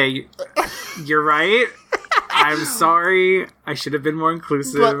 Okay. You're right. I'm sorry. I should have been more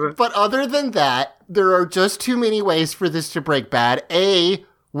inclusive. But other than that, there are just too many ways for this to break bad. A,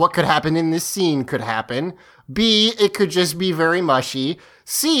 what could happen in this scene could happen. B, it could just be very mushy.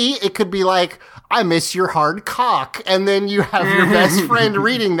 C, it could be like, I miss your hard cock. And then you have your best friend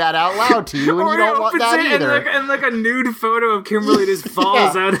reading that out loud to you, and you don't want that either. And like a nude photo of Kimberly just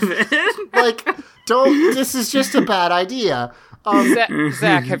falls out of it. Like, this is just a bad idea.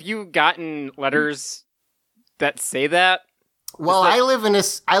 Zach, have you gotten letters that say that? Well, I live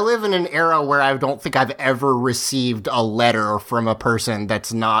in an era where I don't think I've ever received a letter from a person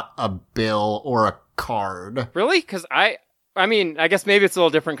that's not a bill or a card. Really? Because I mean, I guess maybe it's a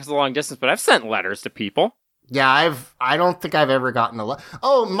little different because of the long distance, but I've sent letters to people. Yeah, I don't think I've ever gotten a letter.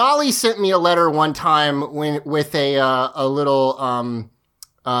 Oh, Molly sent me a letter one time with a little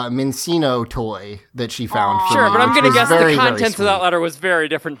Mincino toy that she found for me. Sure, but I'm going to guess very, the contents of that letter was very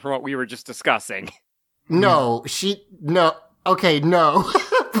different from what we were just discussing. No. Okay, no.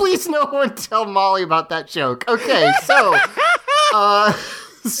 Please no one tell Molly about that joke. Okay, so...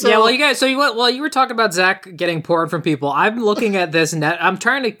 yeah, well, you guys. You were talking about Zach getting porn from people. I'm looking at this net. I'm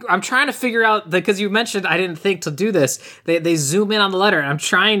trying to figure out because you mentioned I didn't think to do this. They zoom in on the letter, and I'm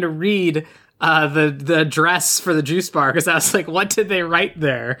trying to read the address for the juice bar because I was like, what did they write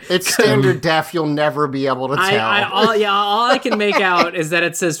there? It's standard def. You'll never be able to tell. All I can make out is that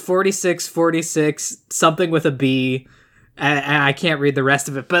it says 4646 something with a B. And I can't read the rest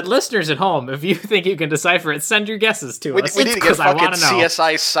of it. But listeners at home, if you think you can decipher it, send your guesses to us. We need to get fucking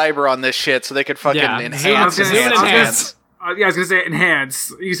CSI Cyber on this shit so they can fucking enhance. I was gonna say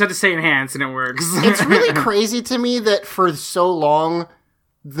enhance. You just have to say enhance and it works. It's really crazy to me that for so long,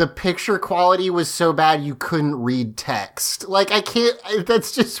 the picture quality was so bad you couldn't read text. Like, I can't,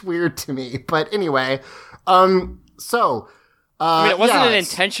 that's just weird to me. But anyway, I mean, it wasn't an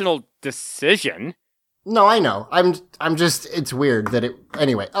intentional decision. No, I know. I'm just, it's weird that it,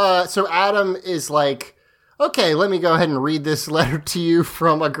 anyway. So Adam is like, okay, let me go ahead and read this letter to you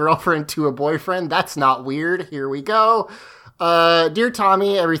from a girlfriend to a boyfriend. That's not weird. Here we go. Dear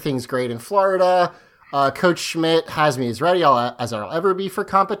Tommy, everything's great in Florida. Coach Schmidt has me as ready as I'll ever be for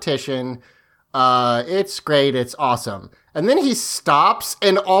competition. It's great. It's awesome. And then he stops,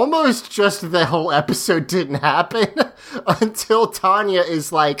 and almost just the whole episode didn't happen until Tanya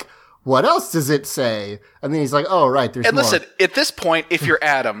is like, what else does it say? And then he's like, oh, right, there's more. And listen, at this point, if you're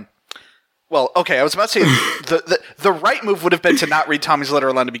Adam... Well, okay, I was about to say the right move would have been to not read Tommy's letter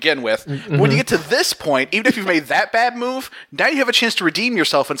aloud to begin with. Mm-hmm. When you get to this point, even if you've made that bad move, now you have a chance to redeem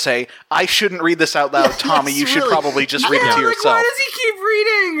yourself and say, I shouldn't read this out loud, Tommy. You should probably just read it to yourself. Why does he keep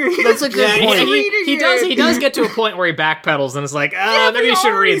reading? That's a good point. He does get to a point where he backpedals and is like, maybe you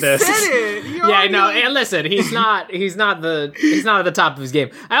should read this. And listen, he's not at the top of his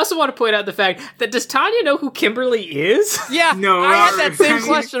game. I also want to point out the fact that, does Tanya know who Kimberly is? Yeah, no, I had that same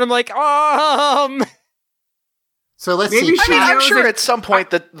question. I'm like, So let's Maybe see. I mean, I'm sure at some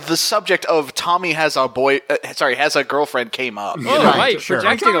point that the subject of Tommy has a has a girlfriend came up. Oh, right, sure.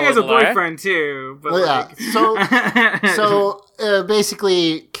 Tommy has a boyfriend too. But So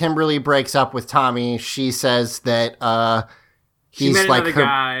basically, Kimberly breaks up with Tommy. She says that he's like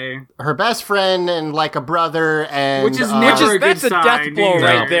her best friend and like a brother, and which is never that's a death blow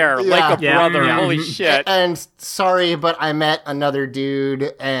right there, like a brother. Yeah. Holy shit! And sorry, but I met another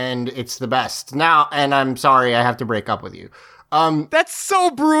dude, and it's the best now. And I'm sorry, I have to break up with you. That's so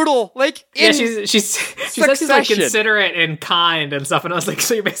brutal. Like, she says he's like considerate and kind and stuff, and I was like,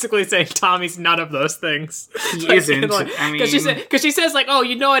 so you're basically saying Tommy's none of those things. He isn't. Because she says like, oh,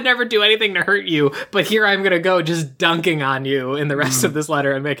 you know, I'd never do anything to hurt you, but here I'm gonna go just dunking on you in the rest of this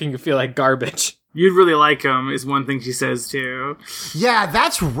letter and making you feel like garbage. You'd really like him is one thing she says too. Yeah,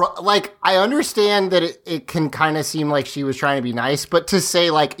 that's like, I understand that it can kind of seem like she was trying to be nice, but to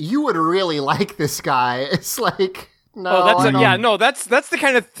say like, you would really like this guy, it's like. No, that's the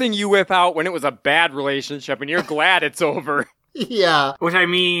kind of thing you whip out when it was a bad relationship and you're glad it's over. Yeah. Which I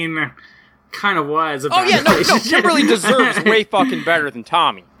mean, kind of was a bad relationship. No, Kimberly deserves way fucking better than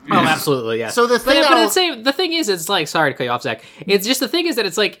Tommy. Oh, absolutely, yeah. So the thing, the thing is, it's like, sorry to cut you off, Zach. It's just, the thing is that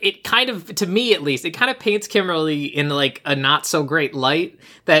it's like, it kind of, to me at least, it kind of paints Kimberly in like a not so great light,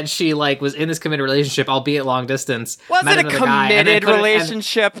 that she like was in this committed relationship, albeit long distance. Was it a committed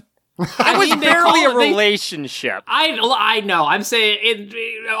relationship? It was barely a relationship. I know. I'm saying,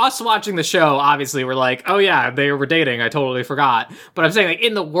 us watching the show, obviously, we're like, oh yeah, they were dating. I totally forgot. But I'm saying, like,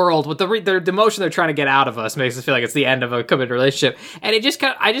 in the world, with the emotion they're trying to get out of us makes us feel like it's the end of a committed relationship. And it just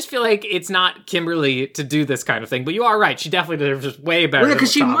I just feel like it's not Kimberly to do this kind of thing. But you are right. She definitely deserves just way better. Well,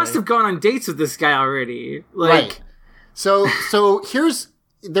 because she must have gone on dates with this guy already. Like, right. So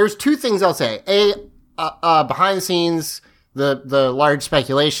there's two things I'll say. Behind the scenes, the large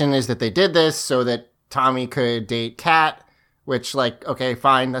speculation is that they did this so that Tommy could date Kat, which, like, okay,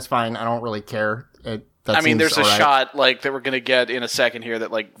 fine, that's fine. I don't really care. There's a shot like that we're gonna get in a second here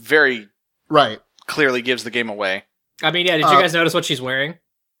that like very clearly gives the game away. I mean, yeah. Did you guys notice what she's wearing?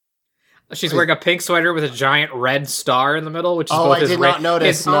 She's wearing a pink sweater with a giant red star in the middle, which is both his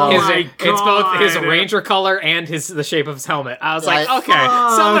notice. It's both his Ranger color and the shape of his helmet. I was like, okay,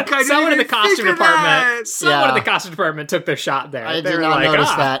 someone in the costume department, took their shot there. I did not notice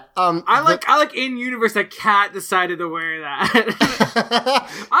that. I like in universe that Kat decided to wear that.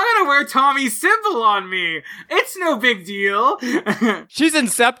 I'm gonna wear Tommy's symbol on me. It's no big deal. She's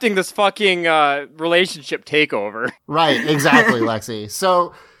incepting this fucking relationship takeover. Right, exactly, Lexi.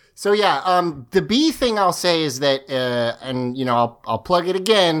 So yeah, the B thing I'll say is that, and you know, I'll plug it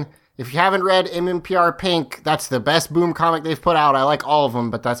again. If you haven't read MMPR Pink, that's the best Boom comic they've put out. I like all of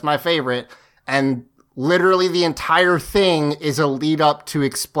them, but that's my favorite. And literally the entire thing is a lead up to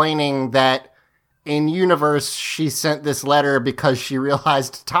explaining that in universe, she sent this letter because she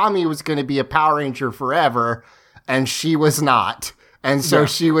realized Tommy was going to be a Power Ranger forever, and she was not. And so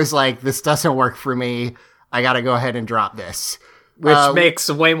she was like, this doesn't work for me. I got to go ahead and drop this. Which makes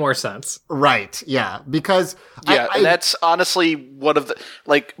way more sense. Right, yeah. Because that's honestly one of the,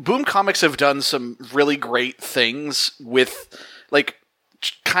 like, Boom Comics have done some really great things with, like,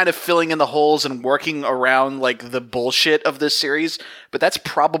 kind of filling in the holes and working around, like, the bullshit of this series, but that's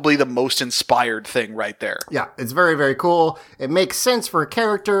probably the most inspired thing right there. Yeah, it's very, very cool. It makes sense for a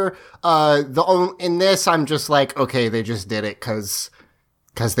character. In this, I'm just like, okay, they just did it because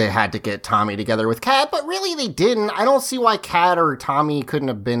because they had to get Tommy together with Kat, but really they didn't. I don't see why Kat or Tommy couldn't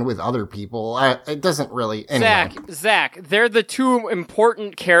have been with other people. It doesn't really... Anyway. Zach, they're the two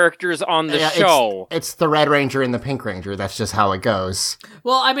important characters on the show. It's the Red Ranger and the Pink Ranger. That's just how it goes.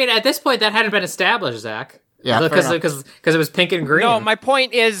 Well, I mean, at this point, that hadn't been established, Zach. Yeah, because it was pink and green. No, my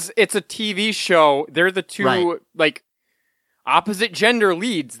point is, it's a TV show. They're the two, like, opposite gender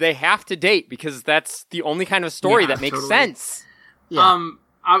leads. They have to date because that's the only kind of story that makes sense. Yeah.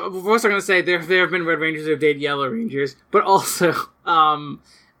 First, I'm going to say there have been Red Rangers who have dated Yellow Rangers, but also,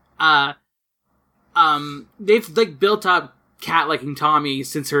 they've like built up Kat liking Tommy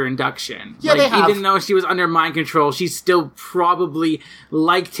since her induction. Yeah, like, they have. Even though she was under mind control, she still probably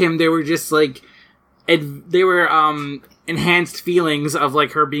liked him. They were just like, they were enhanced feelings of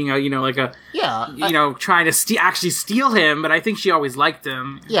like her being trying to actually steal him. But I think she always liked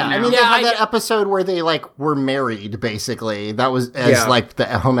him. Yeah, I mean, they had that episode where they like were married. Basically, that was like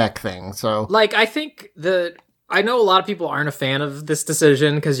the home ec thing. So, like, I think I know a lot of people aren't a fan of this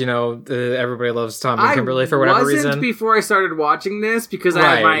decision because everybody loves Tommy and Kimberly for whatever reason. I wasn't before I started watching this because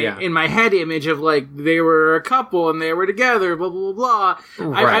I had in my head image of like they were a couple and they were together. Blah blah blah blah.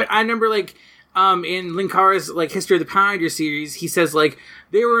 Right. I remember like. In Linkar's like History of the Power Ranger series, he says like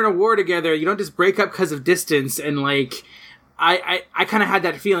they were in a war together. You don't just break up because of distance. And like, I kind of had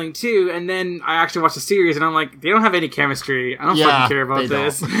that feeling too. And then I actually watched the series, and I'm like, they don't have any chemistry. I don't fucking care about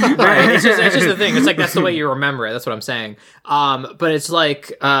this. Right? It's just the thing. It's like that's the way you remember it. That's what I'm saying. But it's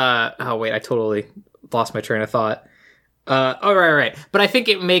like, oh wait, I totally lost my train of thought. Right. But I think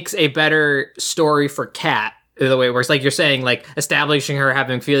it makes a better story for Kat. The way it works, like you're saying, like establishing her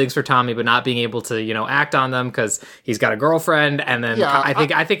having feelings for Tommy, but not being able to, act on them because he's got a girlfriend, and then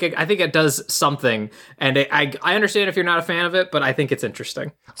I think it does something, and I understand if you're not a fan of it, but I think it's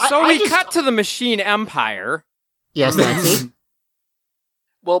interesting. So we cut to the Machine Empire. Yes, Nancy.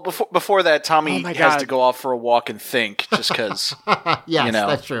 Well, before that, Tommy has to go off for a walk and think, just because. Yes,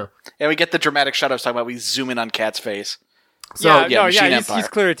 that's true. And we get the dramatic shot I was talking about. We zoom in on Kat's face. So he's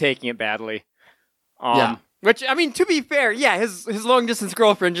clearly taking it badly. Which, I mean, to be fair, his long-distance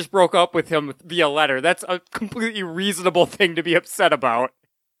girlfriend just broke up with him via letter. That's a completely reasonable thing to be upset about.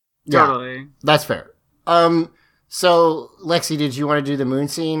 Yeah, totally. That's fair. So, Lexi, did you want to do the moon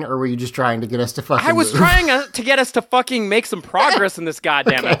scene, or were you just trying to get us to fucking I was move? trying to get us to fucking make some progress in this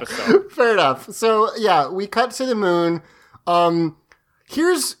goddamn episode. Fair enough. So, yeah, we cut to the moon.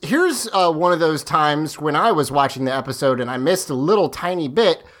 Here's one of those times when I was watching the episode and I missed a little tiny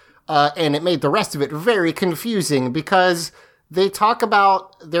bit, and it made the rest of it very confusing because they talk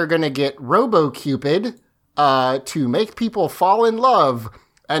about they're going to get RoboCupid to make people fall in love.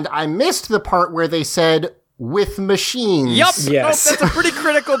 And I missed the part where they said, with machines. Yep. Yes. Nope, that's a pretty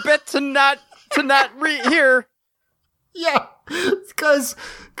critical bit to not hear. Yeah. Because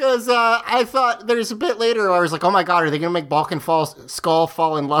I thought there's a bit later where I was like, oh my god, are they going to make Bulk and Skull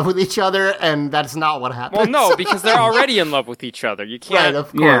fall in love with each other? And that's not what happened. Well, no, because they're already in love with each other. You can't. Right,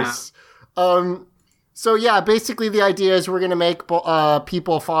 of course. Yeah. So yeah, basically the idea is we're going to make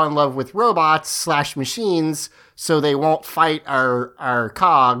people fall in love with robots / machines so they won't fight our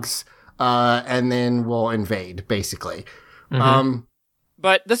cogs, and then we'll invade, basically. Mm-hmm.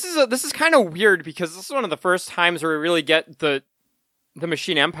 But this is kind of weird because this is one of the first times where we really get the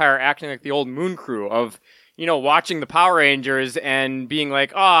Machine Empire acting like the old Moon Crew of, watching the Power Rangers and being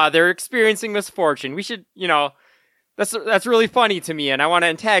like, they're experiencing misfortune. We should, that's really funny to me, and I want to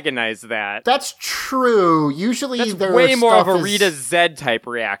antagonize that. That's true. Usually that's their way more stuff of a is, Rita Z type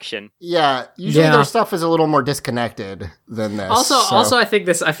reaction. Yeah, usually their stuff is a little more disconnected than this. Also, I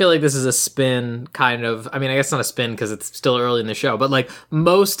feel like this is a spin kind of. I mean, I guess not a spin because it's still early in the show, but like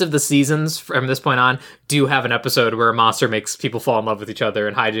most of the seasons from this point on do have an episode where a monster makes people fall in love with each other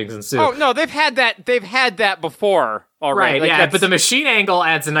and hijinks ensue. Oh no, they've had that before already. Right? But the machine angle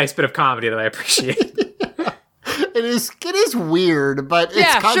adds a nice bit of comedy that I appreciate. It is weird, but it's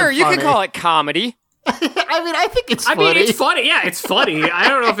kind of funny. You can call it comedy. I mean, I think it's funny. I mean, it's funny. Yeah, it's funny. I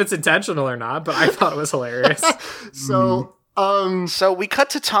don't know if it's intentional or not, but I thought it was hilarious. So we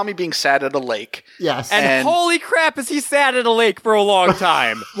cut to Tommy being sad at a lake. Yes. And holy crap, is he sad at a lake for a long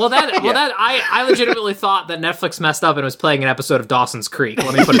time. I legitimately thought that Netflix messed up and was playing an episode of Dawson's Creek.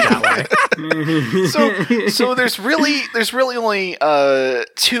 Let me put it that way. So there's really only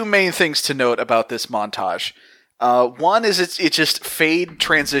two main things to note about this montage. One is it just fade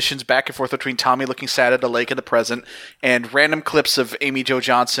transitions back and forth between Tommy looking sad at a lake in the present and random clips of Amy Jo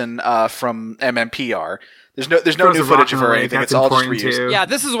Johnson from MMPR. There's no new footage of her or anything. It's all just reused. Yeah,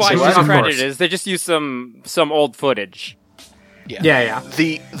 this is why she's credited. Is they just use some old footage. Yeah.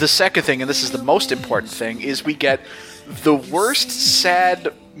 The second thing, and this is the most important thing, is we get the worst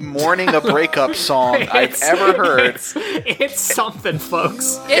sad mourning a breakup song I've ever heard. It's something,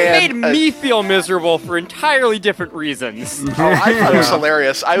 folks. It made me feel miserable for entirely different reasons. Oh, I thought it was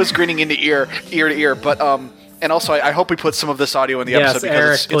hilarious. I was grinning into ear to ear, but and also I hope we put some of this audio in the episode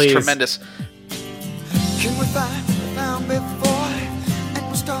because Eric, it's tremendous. Can we find what we found before and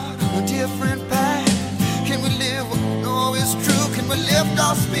we start on a different path? Can we live what we know is true? Can we lift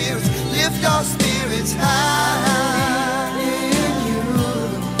our spirits high in you?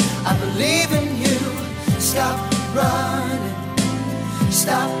 I believe in you. Stop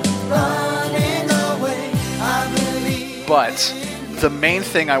running away. I believe. But the main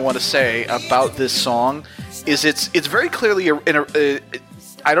thing I want to say about this song is it's very clearly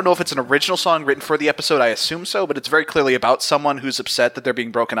I don't know if it's an original song written for the episode. I assume so, but it's very clearly about someone who's upset that they're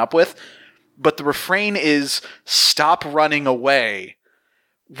being broken up with. But the refrain is "Stop running away,"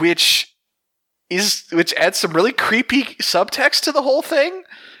 which adds some really creepy subtext to the whole thing.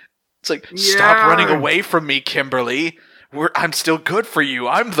 It's like, "Stop running away from me, Kimberly. I'm still good for you.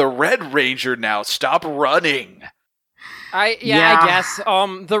 I'm the Red Ranger now. Stop running." I guess.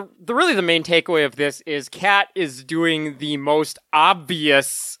 The main takeaway of this is Kat is doing the most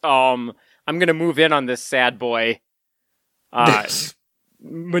obvious I'm gonna move in on this sad boy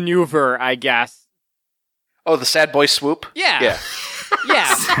maneuver, I guess. Oh, the sad boy swoop? Yeah.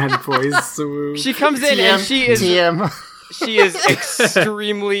 Sad boy swoop. She comes in and she is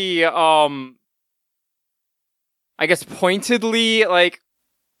extremely I guess pointedly like,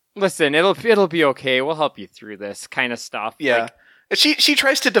 listen, it'll be okay. We'll help you through this kind of stuff. Yeah. Like, she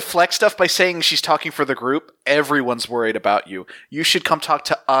tries to deflect stuff by saying she's talking for the group. Everyone's worried about you. You should come talk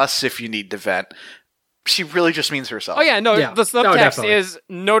to us if you need to vent. She really just means herself. Oh yeah, no, Yeah. the subtext No, is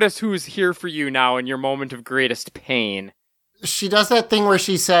notice who's here for you now in your moment of greatest pain. She does that thing where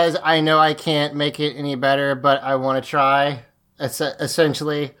she says, I know I can't make it any better, but I want to try,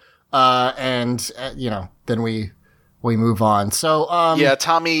 essentially. Then we move on. So, yeah,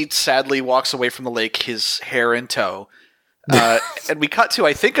 Tommy sadly walks away from the lake, his hair in tow. And we cut to,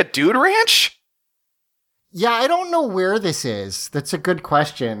 I think, a dude ranch? Yeah, I don't know where this is. That's a good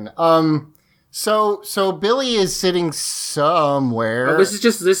question. So Billy is sitting somewhere. Oh, this is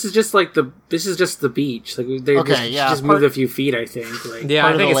just the beach. Like she just moved a few feet, I think. Like, Yeah,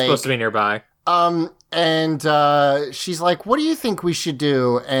 I think it's lake. supposed to be nearby. And she's like, "What do you think we should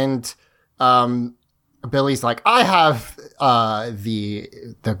do?" And Billy's like, "I have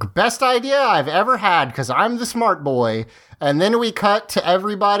the best idea I've ever had because I'm the smart boy." And then we cut to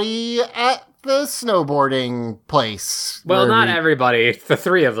everybody at the snowboarding place. Well, not everybody. The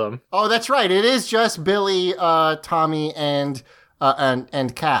three of them. Oh, that's right. It is just Billy, Tommy, and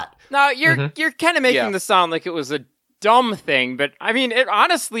Kat. Now you're kind of making this sound like it was a dumb thing, but I mean,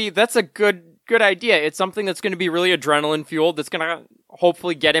 honestly, that's a good idea. It's something that's going to be really adrenaline fueled. That's going to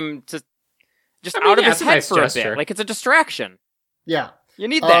hopefully get him to just out of his head for a bit. Like, it's a distraction. Yeah, you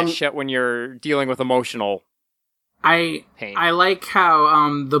need that shit when you're dealing with emotional pain. I like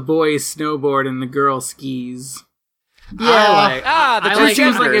how the boy snowboard and the girl skis. Yeah, That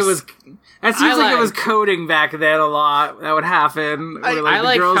seems like it was coding back then a lot. That would happen. Where,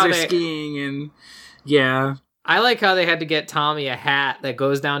 the girls are skiing and yeah. I like how they had to get Tommy a hat that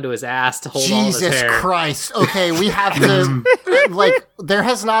goes down to his ass to hold all his hair. Jesus Christ. Okay, we have to, there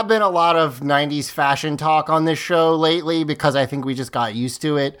has not been a lot of 90s fashion talk on this show lately because I think we just got used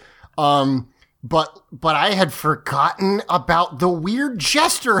to it. But I had forgotten about the weird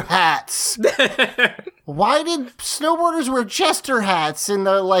jester hats. Why did snowboarders wear jester hats in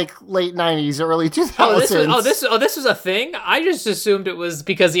the late 90s, early 2000s? This was a thing? I just assumed it was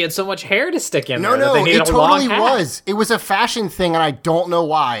because he had so much hair to stick in there. No, that they needed it a long totally hat. was. It was a fashion thing, and I don't know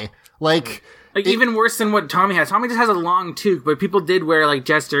why. Even worse than what Tommy has. Tommy just has a long toque, but people did wear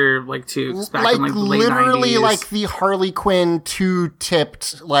jester toques back in the late 90s. Literally the Harley Quinn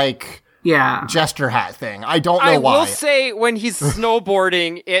two-tipped jester hat thing. I don't know why. I will say when he's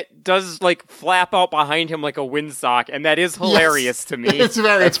snowboarding, it does flap out behind him like a windsock, and that is hilarious to me. It's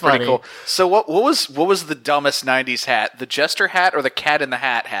very funny. Pretty cool. So what was the dumbest 90s hat? The jester hat or the cat in the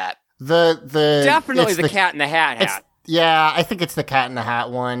hat hat? Definitely the cat in the hat. Yeah, I think it's the cat in the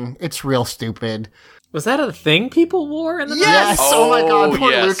hat one. It's real stupid. Was that a thing people wore in the 90s? Yes! Oh my god,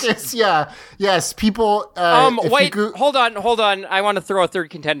 poor Lucas. Yeah. Yes, people... wait, hold on. I want to throw a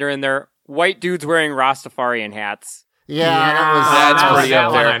third contender in there. White dudes wearing Rastafarian hats. That's pretty that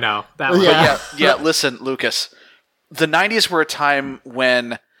up one there. I know. Listen, Lucas. The 90s were a time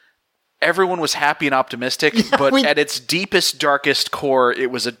when everyone was happy and optimistic, but at its deepest, darkest core, it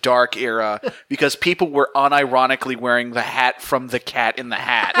was a dark era because people were unironically wearing the hat from the Cat in the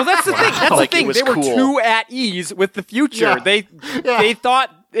Hat. Well, that's the thing. That's Like, the thing. it was They were cool. too at ease with the future. Yeah. They thought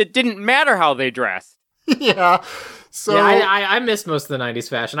it didn't matter how they dressed. Yeah. So Yeah, I missed most of the 90s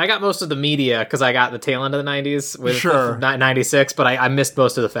fashion. I got most of the media because I got the tail end of the 90s with 96, but I missed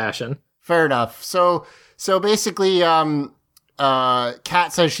most of the fashion. fair enough. So basically,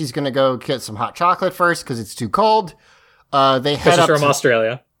 Kat says she's gonna go get some hot chocolate first because it's too cold. They head up from to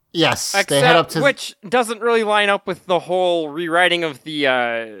Australia. yes. Except, they head up to which doesn't really line up with the whole rewriting of the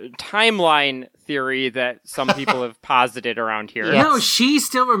timeline theory that some people have posited around here. Yeah. No, she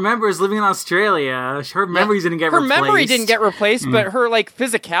still remembers living in Australia. Her memories didn't get Her replaced. memory didn't get replaced, but her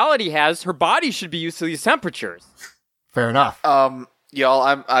physicality has. Her body should be used to these temperatures. fair enough. Y'all,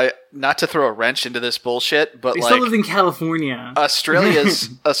 I not to throw a wrench into this bullshit, but They like still lived in California.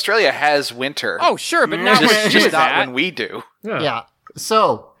 Australia has winter. Oh, sure, but not when she just was not at. when we do. Yeah.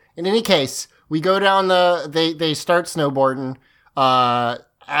 So, in any case, we go down they start snowboarding.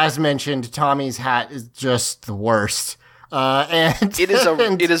 As mentioned, Tommy's hat is just the worst. And It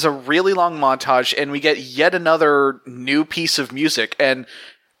is a really long montage, and we get yet another new piece of music. And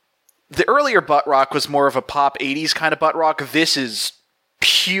the earlier butt rock was more of a pop 80s kind of butt rock. This is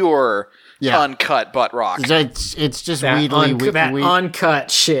pure uncut butt rock. it's just That, Weedly,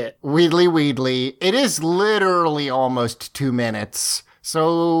 uncut shit. Weedly. It is literally almost 2 minutes.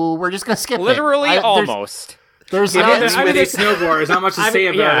 So we're just gonna skip Literally, it. almost. There's It not. ends with a snowboard. There's not much to say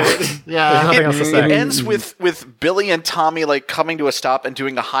about it. Yeah. Nothing else to say. It ends with Billy and Tommy like coming to a stop and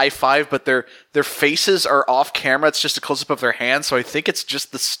doing a high five, but their faces are off camera. It's just a close up of their hands, so I think it's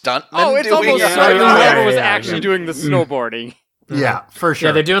just the stuntman. Oh, it's doing almost it. certain whoever was yeah, actually doing the snowboarding. Yeah, for sure.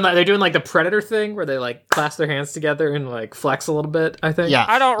 Yeah, they're doing like the Predator thing where they like clasp their hands together and like flex a little bit. I think. Yeah.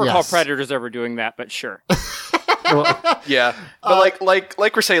 I don't recall yes. Predators ever doing that, but sure. Yeah, but like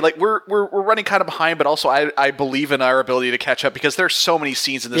we're saying, like we're running kind of behind, but also I believe in our ability to catch up because there's so many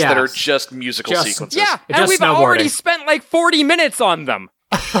scenes in this that are just musical sequences. Yeah, and Just we've already snowboarding. spent like 40 minutes on them.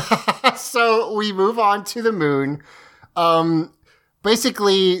 So we move on to the moon.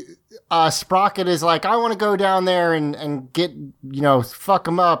 Basically, Sprocket is like, I want to go down there and get, fuck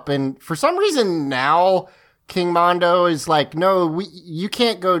them up. And for some reason now, King Mondo is like, no, you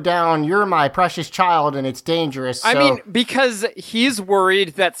can't go down. You're my precious child, and it's dangerous. I mean, because he's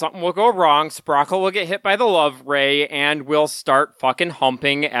worried that something will go wrong, Sprockle will get hit by the love ray, and will start fucking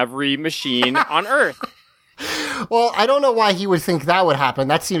humping every machine on Earth. well, I don't know why he would think that would happen.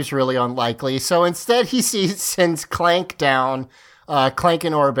 That seems really unlikely. So instead, he sends Clank down, Clank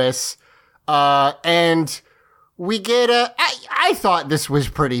and Orbis, and we get I thought this was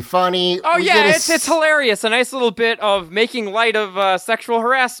pretty funny. Oh We yeah, get it's hilarious. A nice little bit of making light of sexual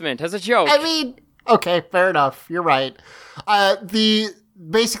harassment as a joke. I mean, okay, fair enough. You're right.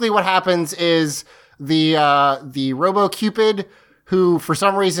 Basically what happens is the RoboCupid, who for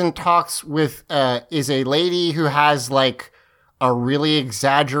some reason talks with is a lady who has like a really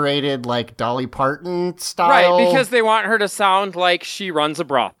exaggerated like Dolly Parton style. Right, because they want her to sound like she runs a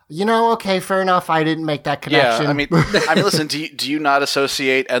brothel. Okay, fair enough. I didn't make that connection. Yeah, I mean, listen. Do you not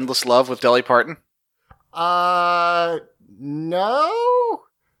associate "Endless Love" with Dolly Parton? No.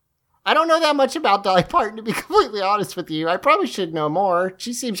 I don't know that much about Dolly Parton, to be completely honest with you. I probably should know more.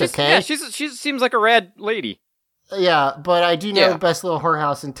 She seems okay. Yeah, she seems like a rad lady. Yeah, but I do know Yeah. Best Little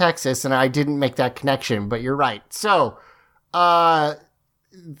Whorehouse in Texas, and I didn't make that connection, but you're right. So, the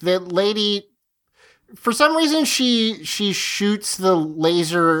lady, for some reason, she shoots the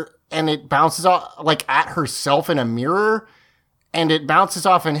laser, and it bounces off, like, at herself in a mirror, and it bounces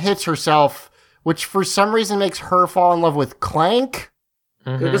off and hits herself, which for some reason makes her fall in love with Clank.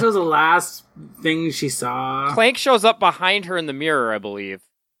 Mm-hmm. This was the last thing she saw. Clank shows up behind her in the mirror, I believe.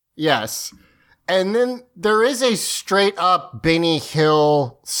 Yes. And then there is a straight up Benny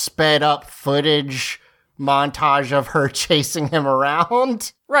Hill sped up footage montage of her chasing him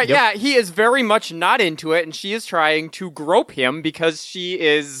around. Right, yeah, he is very much not into it, and she is trying to grope him because she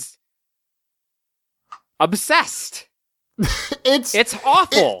is obsessed. It's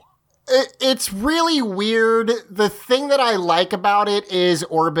awful. It's really weird. The thing that I like about it is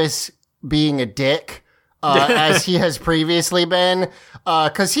Orbis being a dick, as he has previously been,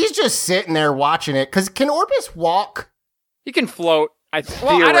 because he's just sitting there watching it. Because can Orbis walk? He can float.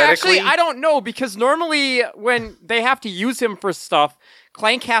 Theoretically? I don't know, because normally when they have to use him for stuff,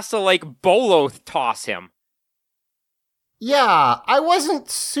 Clank has to, like, bolo toss him. Yeah, I wasn't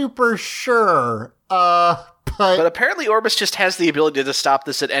super sure. But apparently Orbis just has the ability to stop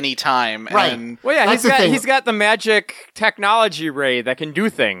this at any time. Right. And Well, yeah, That's the thing. he's got the magic technology ray that can do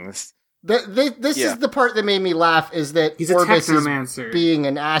things. This is the part that made me laugh, is that He's a Orbis is technomancer. being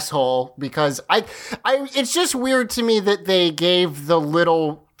an asshole, because it's just weird to me that they gave the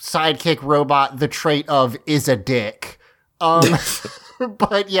little sidekick robot the trait of is a dick.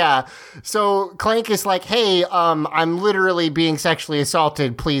 But yeah, so Clank is like, hey, I'm literally being sexually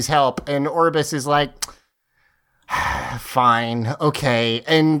assaulted, please help. And Orbis is like, fine, okay,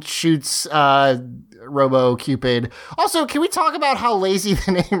 and shoots Robo Cupid. Also, can we talk about how lazy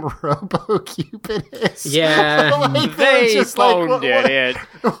the name Robo Cupid is? Yeah, Like, They just phoned like, it in.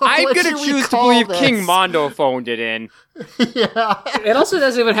 I'm what gonna should we choose to call believe this? King Mondo phoned it in. Yeah. it also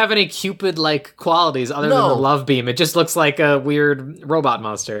doesn't even have any Cupid-like qualities other than No. the love beam. It just looks like a weird robot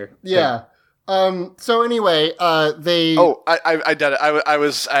monster. Yeah. So anyway, they. Oh, I did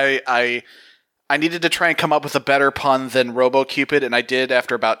it. I needed to try and come up with a better pun than RoboCupid, and I did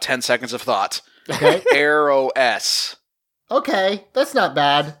after about 10 seconds of thought. Okay. Arrow-S. Okay, that's not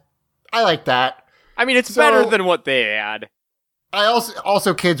bad. I like that. I mean, it's So- better than what they had. I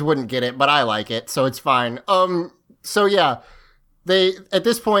also kids wouldn't get it, but I like it, so it's fine. So yeah, they at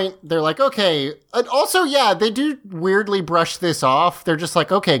this point they're like, okay. And also, yeah, they do weirdly brush this off. They're just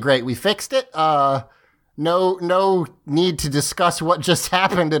like, okay, great, we fixed it. No need to discuss what just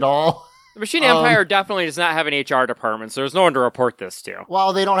happened at all. The Machine Empire definitely does not have an HR department, so there's no one to report this to.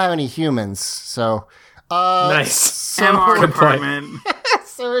 Well, they don't have any humans, so. Nice. So, MR Good point. department,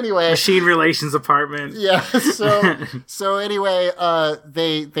 so anyway. machine relations department. Yeah. So anyway,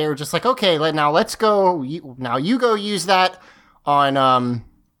 they're just like, okay, now let's go. Now you go use that on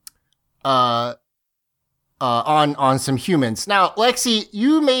on some humans. Now, Lexi,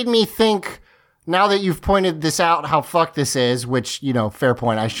 you made me think. Now that you've pointed this out, how fucked this is, which, fair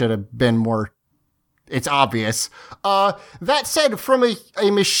point. I should have been more. It's obvious. That said, from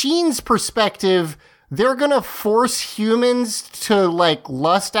a machine's perspective, they're gonna force humans to, like,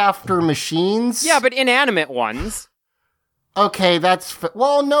 lust after machines? Yeah, but inanimate ones. Okay,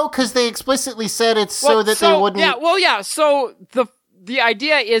 well, no, because they explicitly said it's so that they wouldn't... Yeah, well, yeah, so the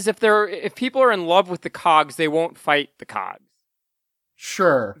idea is if people are in love with the cogs, they won't fight the cogs.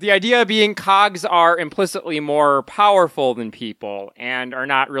 Sure. The idea being cogs are implicitly more powerful than people and are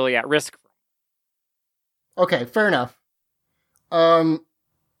not really at risk. Okay, fair enough.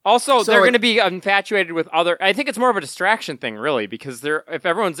 Also, So they're it- going to be infatuated with other... I think it's more of a distraction thing, really, because if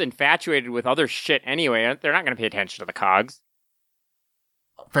everyone's infatuated with other shit anyway, they're not going to pay attention to the cogs.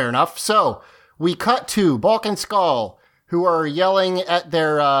 Fair enough. So, we cut to Bulk and Skull, who are yelling at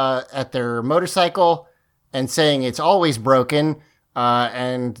their motorcycle and saying it's always broken,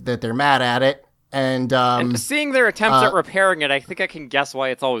 and that they're mad at it. And seeing their attempts at repairing it, I think I can guess why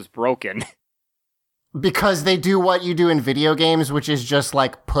it's always broken. because they do what you do in video games, which is just,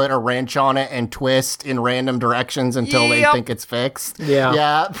 like, put a wrench on it and twist in random directions until they Yep. think it's fixed. Yeah.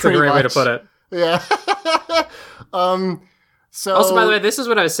 Yeah, It's a pretty great way to much. put it. Yeah. So Also, by the way, this is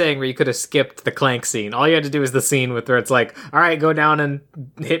what I was saying where you could have skipped the Clank scene. All you had to do is the scene where it's like, all right, go down and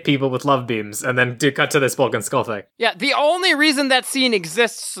hit people with love beams, and then cut to this Bulk and Skull thing. Yeah, the only reason that scene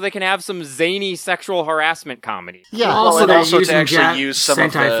exists so they can have some zany sexual harassment comedy. yeah. Also, and they're also to using actually use some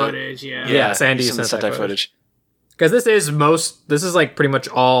of Sentai the- footage. Yeah. Yeah, Sandy using the Sentai Sentai footage. footage. Because this is like pretty much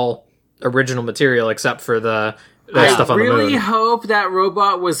all original material except for the stuff on the Really moon. hope that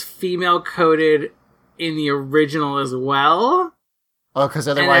robot was female coded in the original as well. Oh, because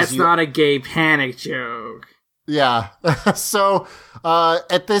And otherwise that's not a gay panic joke. Yeah. So,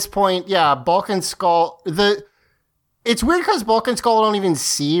 at this point, yeah, Bulk and Skull, it's weird because Bulk and Skull don't even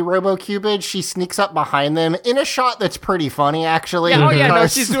see RoboCupid. She sneaks up behind them in a shot that's pretty funny, actually. Yeah, oh yeah, no,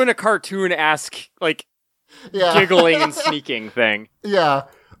 because- she's doing a cartoon-esque, like, yeah. giggling and sneaking thing. Yeah.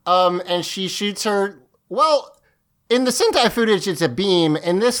 And she shoots her, well, in the Sentai footage, it's a beam,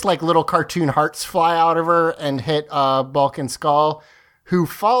 and this, like, little cartoon hearts fly out of her and hit, Bulk and Skull, who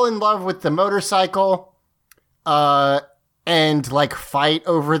fall in love with the motorcycle, and, like, fight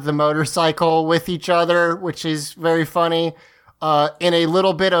over the motorcycle with each other, which is very funny. In a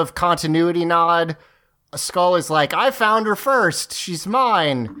little bit of continuity nod, Skull is like, I found her first, she's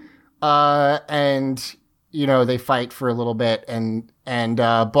mine. And, they fight for a little bit, and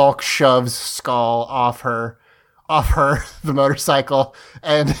Bulk shoves Skull off her, the motorcycle,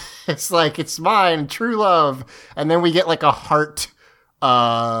 and it's like, it's mine, true love. And then we get, like, a heart,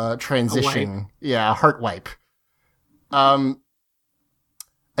 transition. Yeah, heart wipe.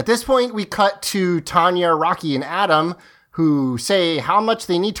 At this point, we cut to Tanya, Rocky, and Adam, who say how much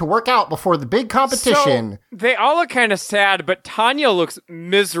they need to work out before the big competition. So, they all look kind of sad, but Tanya looks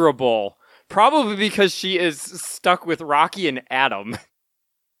miserable. Probably because she is stuck with Rocky and Adam.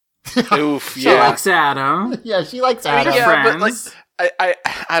 Oof, She yeah. likes Adam. Yeah, she likes I Adam. mean, yeah, but like, Friends.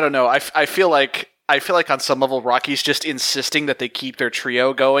 I don't know. I feel like on some level Rocky's just insisting that they keep their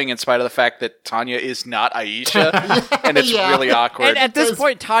trio going in spite of the fact that Tanya is not Aisha, and it's really awkward. And at this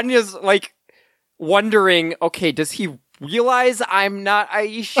point, Tanya's like wondering, okay, does he realize I'm not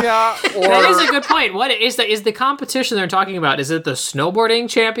Aisha? Or... That is a good point. What is the competition they're talking about? Is it the snowboarding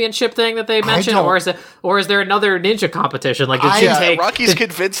championship thing that they mentioned, or is there another ninja competition? Like, Rocky's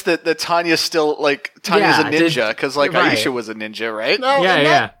convinced that Tanya's still like Tanya's a ninja because Aisha was a ninja, right?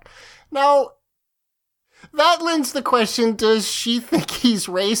 No. That lends the question, does she think he's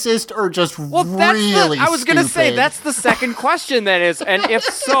racist or just really I was going to say, that's the second question then is, and if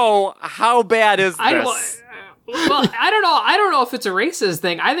so, how bad is this? Well, I don't know if it's a racist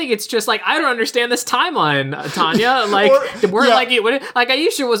thing. I think it's just like, I don't understand this timeline, Tanya. Like, like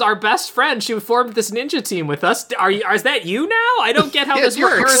Aisha was our best friend. She formed this ninja team with us. Is that you now? I don't get how this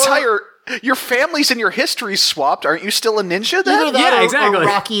works. Your families and your history swapped. Aren't you still a ninja then? Exactly. Or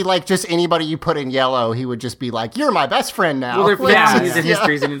Rocky, like, just anybody you put in yellow, he would just be like, you're my best friend now. Well, their families and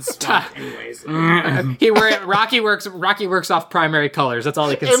histories and swapped anyways. Rocky works off primary colors. That's all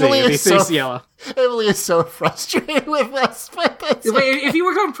he can see. He sees yellow. Emily is so frustrated with us. If he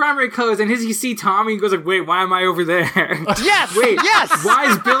worked on primary colors and he see Tommy and goes like, wait, why am I over there? Yes! Wait, yes! Why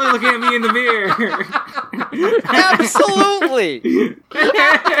is Billy looking at me in the mirror? Absolutely!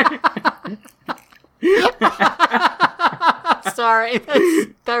 Sorry,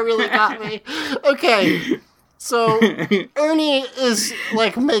 that really got me. Okay, so Ernie is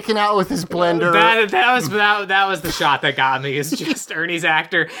like making out with his blender. That was the shot that got me. Is just Ernie's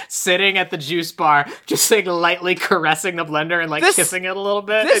actor sitting at the juice bar, just like lightly caressing the blender and like kissing it a little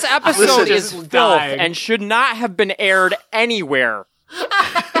bit. This episode is filth and should not have been aired anywhere.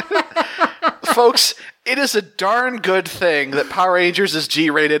 Folks, it is a darn good thing that Power Rangers is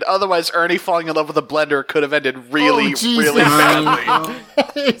G-rated. Otherwise, Ernie falling in love with a blender could have ended really badly.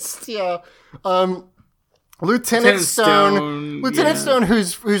 Lieutenant Stone,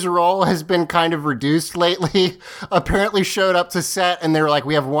 whose role has been kind of reduced lately, apparently showed up to set, and they were like,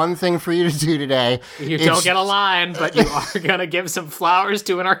 "We have one thing for you to do today. You don't get a line, but you are gonna give some flowers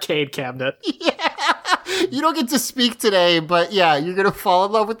to an arcade cabinet." Yeah, you don't get to speak today, but yeah, you're gonna fall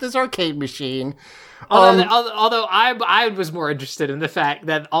in love with this arcade machine. Although I was more interested in the fact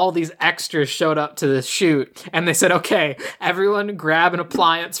that all these extras showed up to the shoot and they said, okay, everyone grab an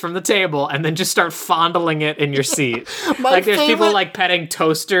appliance from the table and then just start fondling it in your seat. Like there's people like petting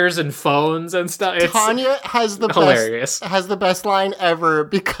toasters and phones and stuff. It's Tanya has the best line ever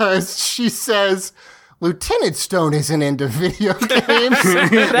because she says, Lieutenant Stone isn't into video games.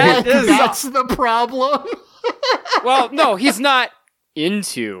 That's the problem. Well, no, he's not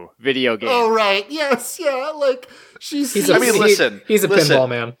into video games. Oh, right. Yes, yeah. Like, he's a pinball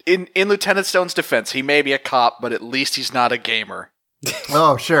man. In Lieutenant Stone's defense, he may be a cop, but at least he's not a gamer.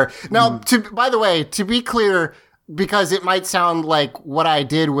 Oh, sure. Now, by the way, to be clear, because it might sound like what I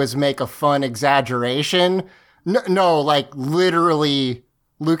did was make a fun exaggeration. No, like, literally,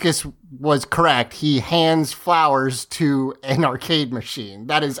 Lucas was correct. He hands flowers to an arcade machine.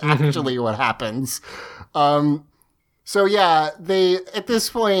 That is actually what happens. So yeah, at this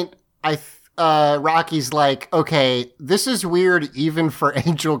point, Rocky's like, okay, this is weird even for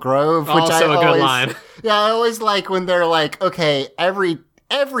Angel Grove, which also a good line. Yeah, I always like when they're like, okay, every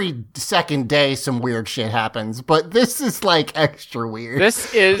second day some weird shit happens, but this is like extra weird.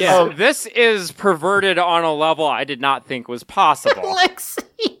 This is perverted on a level I did not think was possible.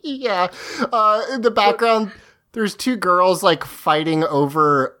 Yeah. In the background, there's two girls like fighting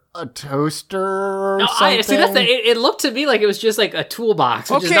over a toaster or something. See, it looked to me like it was just like a toolbox,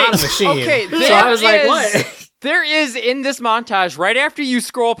 which is not a machine. Okay, so I was like, what? There is, in this montage, right after you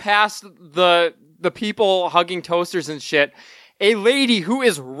scroll past the people hugging toasters and shit, a lady who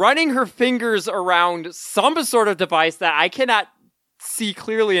is running her fingers around some sort of device that I cannot see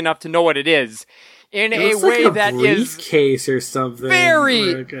clearly enough to know what it is. In a way that is briefcase or something.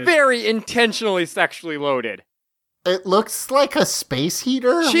 Very, very intentionally sexually loaded. It looks like a space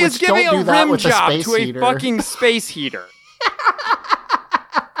heater. She is giving a rim job to a fucking space heater.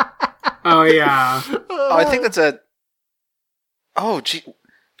 Oh yeah. I think that's a. Oh gee,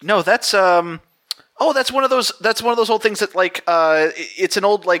 no, that's Oh, that's one of those. That's one of those old things that like it's an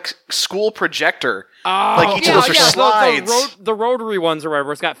old like school projector. Oh, like each of those are slides. The rotary ones or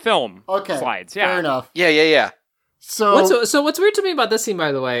whatever. It's got film slides. Yeah, fair enough. Yeah. So what's weird to me about this scene,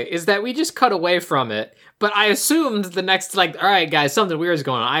 by the way, is that we just cut away from it. But I assumed the next, like, all right, guys, something weird is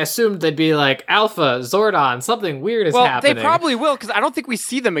going on. I assumed they'd be like, Alpha, Zordon, something weird is happening. They probably will, because I don't think we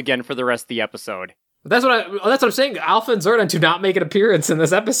see them again for the rest of the episode. That's what I'm saying. Alpha and Zordon do not make an appearance in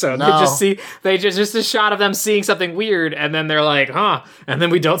this episode. No. They just a shot of them seeing something weird, and then they're like, huh, and then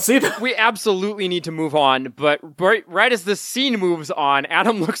we don't see them. We absolutely need to move on, but right as this scene moves on,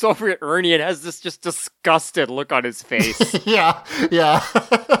 Adam looks over at Ernie and has this just disgusted look on his face. Yeah.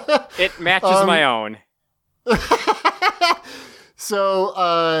 It matches my own.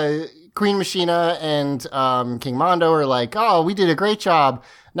 So, Queen Machina and King Mondo are like, oh, we did a great job.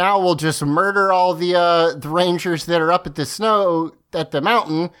 Now we'll just murder all the rangers that are up at the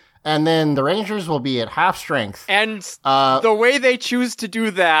mountain, and then the rangers will be at half strength. And the way they choose to do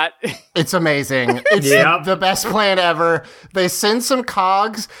that... It's amazing. It's the best plan ever. They send some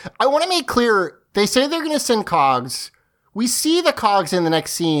cogs. I want to make clear, they say they're going to send cogs. We see the cogs in the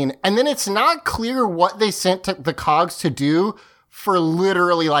next scene, and then it's not clear what they sent the cogs to do for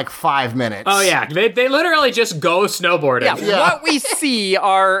literally like 5 minutes. Oh yeah, they literally just go snowboarding. Yeah, what we see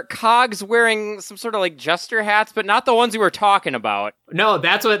are cogs wearing some sort of like jester hats, but not the ones we were talking about. No,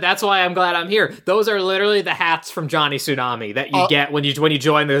 that's why I'm glad I'm here. Those are literally the hats from Johnny Tsunami that you get when you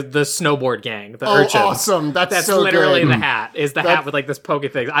join the snowboard gang, the urchins. Awesome. That's so literally good. the hat. Is the hat with like this pokey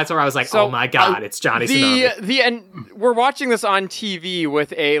thing. That's where I was like, oh my god, it's Johnny Tsunami. And we're watching this on TV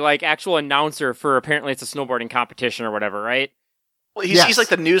with a like actual announcer for apparently it's a snowboarding competition or whatever, right? Well, he's like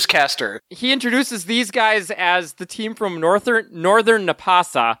the newscaster. He introduces these guys as the team from Northern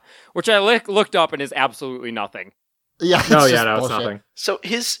Napasa, which I looked up and is absolutely nothing. Yeah, no, it's nothing. So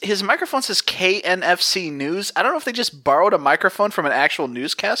his microphone says KNFC News. I don't know if they just borrowed a microphone from an actual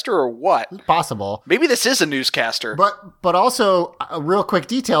newscaster or what. Possible. Maybe this is a newscaster. But also, a real quick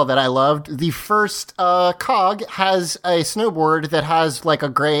detail that I loved, the first cog has a snowboard that has like a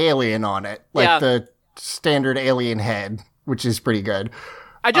gray alien on it. Like the standard alien head, which is pretty good.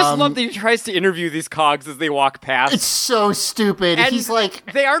 I just love that he tries to interview these cogs as they walk past. It's so stupid. And he's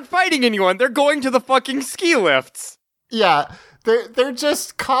like... They aren't fighting anyone. They're going to the fucking ski lifts. Yeah. They're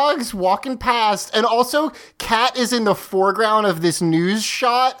just cogs walking past. And also, Kat is in the foreground of this news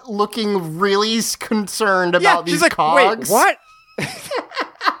shot looking really concerned about these cogs. Wait, what?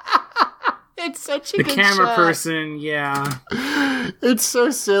 It's such a the good camera shot. person, yeah. It's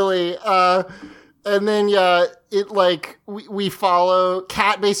so silly. And then, we follow...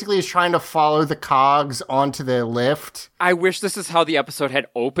 Kat basically is trying to follow the cogs onto the lift. I wish this is how the episode had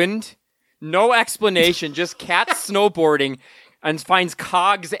opened. No explanation, just Kat snowboarding and finds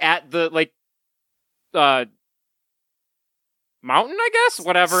cogs at the, mountain, I guess?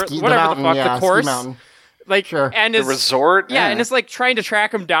 Whatever the course. Ski mountain. Like, sure. And the resort? Yeah, and it's like trying to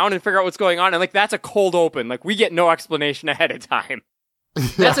track him down and figure out what's going on. And like, that's a cold open. Like, we get no explanation ahead of time.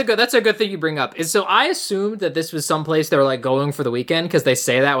 That's a good thing you bring up. So I assumed that this was someplace they were like going for the weekend because they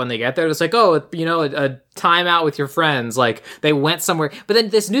say that when they get there. It's like, oh, a time out with your friends. Like they went somewhere. But then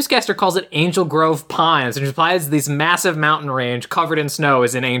this newscaster calls it Angel Grove Pines and implies this massive mountain range covered in snow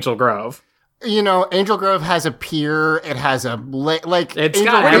is in Angel Grove. Angel Grove has a pier. It has a it's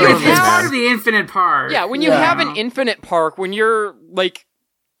got everything. It's part of the Infinite Park. Yeah, when you have an infinite park, when you're like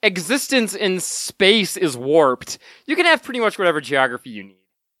existence in space is warped, you can have pretty much whatever geography you need.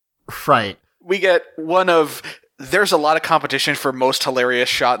 Right. We get there's a lot of competition for most hilarious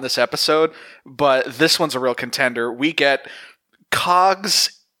shot in this episode, but this one's a real contender. We get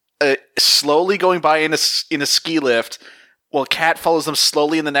cogs slowly going by in a ski lift, while Kat follows them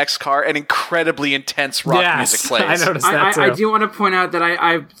slowly in the next car, and incredibly intense rock music plays. I noticed that too. I do want to point out that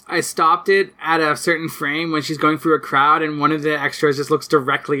I stopped it at a certain frame when she's going through a crowd, and one of the extras just looks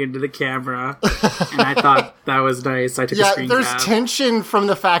directly into the camera, and I thought that was nice. I took a screen there's grab. tension from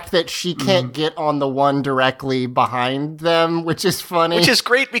the fact that she can't get on the one directly behind them, which is funny. Which is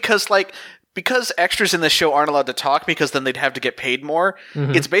great because extras in this show aren't allowed to talk because then they'd have to get paid more.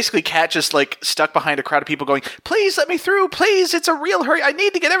 Mm-hmm. It's basically Kat just stuck behind a crowd of people going, please let me through, please, it's a real hurry, I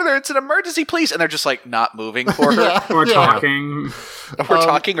need to get over there, it's an emergency, please. And they're just not moving for her. Or talking. Or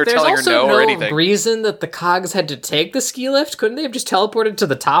talking or telling her no or anything. There's also no reason that the cogs had to take the ski lift. Couldn't they have just teleported to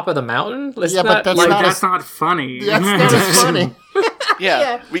the top of the mountain? But that's not funny. That's not as funny.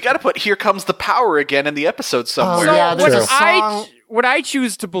 Yeah, we gotta put Here Comes the Power again in the episode somewhere. So what I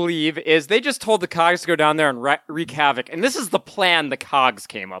choose to believe is they just told the cogs to go down there and wreak havoc, and this is the plan the cogs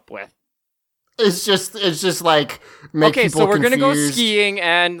came up with. It's just like make okay, people so we're confused. gonna go skiing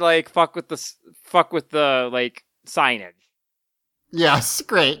and fuck with the signage. Yes,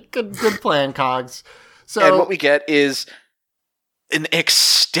 great, good plan, cogs. So and what we get is an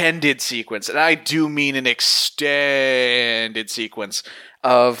extended sequence, and I do mean an extended sequence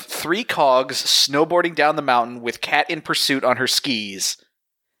of 3 cogs snowboarding down the mountain with Kat in pursuit on her skis.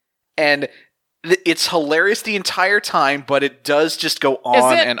 And It's hilarious the entire time, but it does just go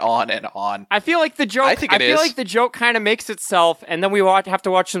on and on and on. I feel like the joke. I feel like the joke kind of makes itself, and then we have to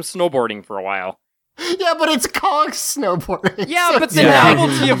watch some snowboarding for a while. Yeah, but it's Cog snowboarding. Yeah, but the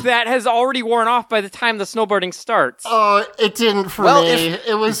novelty of that has already worn off by the time the snowboarding starts. Oh, it didn't for me.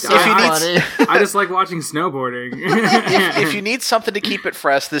 It was so funny. I just like watching snowboarding. if you need something to keep it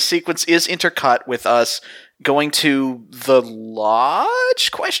fresh, this sequence is intercut with us going to the lodge, ?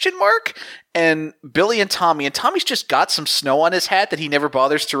 And Billy and Tommy's just got some snow on his hat that he never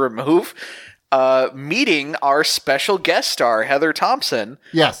bothers to remove, meeting our special guest star, Heather Thompson.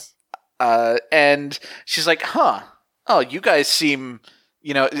 Yes. And she's like, oh, you guys seem,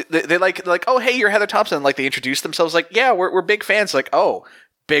 they're like, oh, hey, you're Heather Thompson. Like, they introduce themselves like, yeah, we're big fans. Like, oh,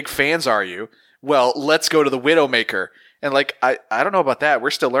 big fans, are you? Well, let's go to the Widowmaker. And like, I don't know about that.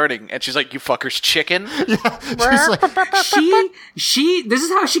 We're still learning. And she's like, you fuckers chicken? Yeah, she's like, she, this is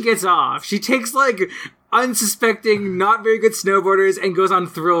how she gets off. She takes like unsuspecting, not very good snowboarders and goes on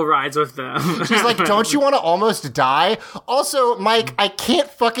thrill rides with them. She's like, don't you want to almost die? Also, Mike, I can't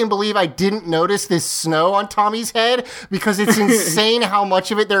fucking believe I didn't notice this snow on Tommy's head, because it's insane how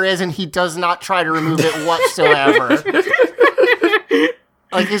much of it there is, and he does not try to remove it whatsoever.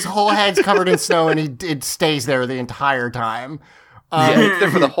 Like, his whole head's covered in snow, and it stays there the entire time. It's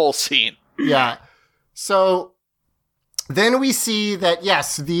there for the whole scene. Yeah. So then we see that,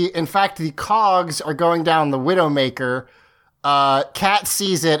 yes, in fact, the cogs are going down the Widowmaker. Kat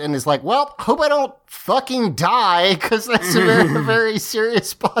sees it and is like, well, hope I don't fucking die, because that's a very, very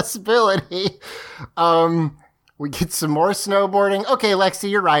serious possibility. We get some more snowboarding. Okay, Lexi,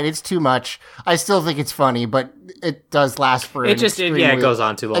 you're right. It's too much. I still think it's funny, but it does last for it goes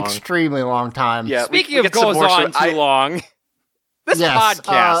on too long. Extremely long time. Yeah, Speaking of goes on too long, this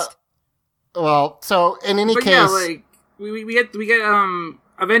podcast. Well, so in any case, yeah, like we get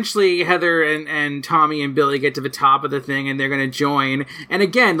eventually Heather and Tommy and Billy get to the top of the thing, and they're gonna join. And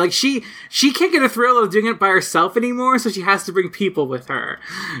again, like she can't get a thrill of doing it by herself anymore, so she has to bring people with her.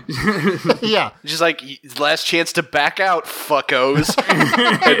 Yeah, she's like, last chance to back out, fuckos.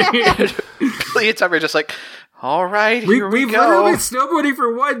 Billy and Tommy are just like, all right, here we go. We've literally been snowboarding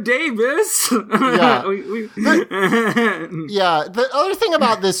for one day, miss. Yeah. Yeah, the other thing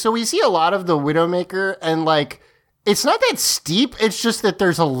about this, so we see a lot of the Widowmaker, and like, it's not that steep, it's just that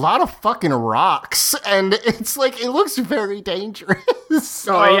there's a lot of fucking rocks, and it's like, it looks very dangerous.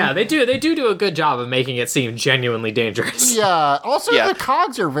 Oh yeah, they do a good job of making it seem genuinely dangerous. Yeah, also the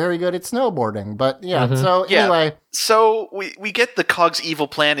cogs are very good at snowboarding, but anyway. So we get the cogs' evil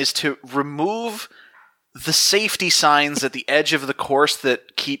plan is to remove the safety signs at the edge of the course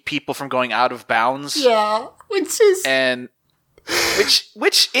that keep people from going out of bounds. Yeah, which is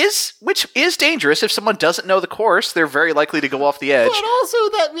dangerous. If someone doesn't know the course, they're very likely to go off the edge. But also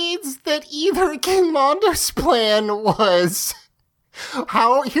that means that either King Mondo's plan was,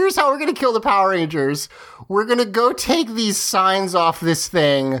 here's how we're going to kill the Power Rangers. We're going to go take these signs off this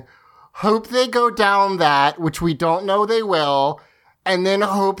thing, hope they go down that, which we don't know they will, and then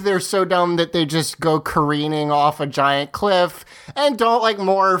hope they're so dumb that they just go careening off a giant cliff and don't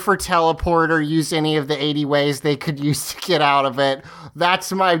morph or teleport or use any of the 80 ways they could use to get out of it.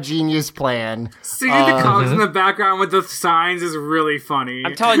 That's my genius plan. Seeing the cogs in the background with the signs is really funny.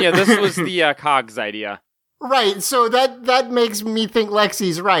 I'm telling you, this was the cogs idea. Right, so that makes me think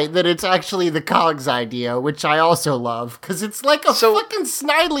Lexi's right, that it's actually the cogs idea, which I also love, because it's like a fucking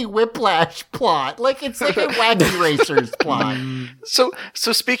Snidely Whiplash plot. Like, it's like a Wacky Racers plot. So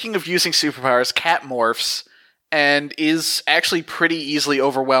speaking of using superpowers, Kat morphs, and is actually pretty easily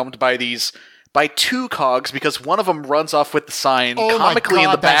overwhelmed by two cogs, because one of them runs off with the sign comically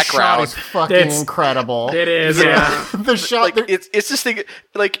in the background. That shot is fucking incredible. It is, yeah. The shot, it's this thing,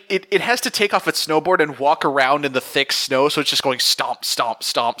 it has to take off its snowboard and walk around in the thick snow, so it's just going stomp, stomp,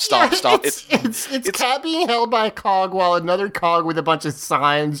 stomp, stomp, stomp. It's Kat being held by a cog while another cog with a bunch of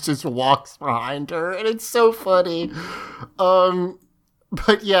signs just walks behind her, and it's so funny.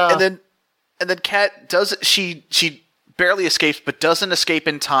 But yeah. And then Kat does, she barely escapes, but doesn't escape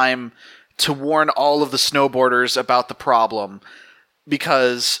in time to warn all of the snowboarders about the problem,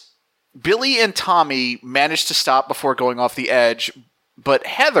 because Billy and Tommy managed to stop before going off the edge, but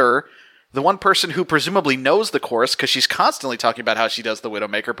Heather, the one person who presumably knows the course, because she's constantly talking about how she does the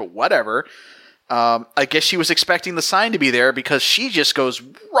Widowmaker, but whatever, I guess she was expecting the sign to be there, because she just goes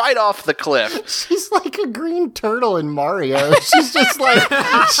right off the cliff. She's like a green turtle in Mario. She's just like,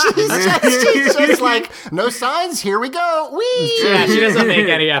 she's just like, no signs, here we go. Whee! Yeah, she doesn't make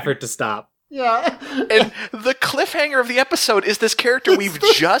any effort to stop. Yeah. And the cliffhanger of the episode is this character we've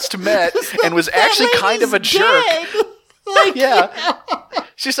just met and was actually kind of a jerk. Like, yeah.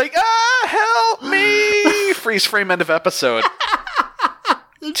 She's like, help me! Freeze frame, end of episode.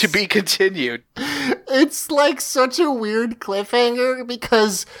 To be continued. It's like such a weird cliffhanger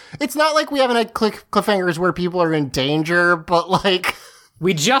because it's not like we haven't had cliffhangers where people are in danger, but like...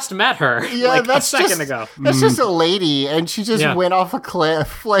 We just met her a second ago. That's just a lady, and she just went off a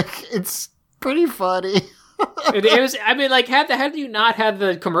cliff. Like, it's pretty funny. It was, I mean, like, had you not had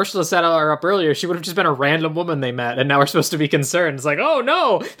the commercial set up earlier, she would have just been a random woman they met, and now we're supposed to be concerned. It's like, oh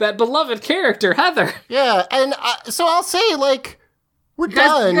no, that beloved character, Heather. Yeah, and so I'll say, like, we're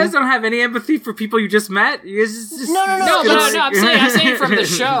done. You guys don't have any empathy for people you just met? You guys just No, I'm saying from the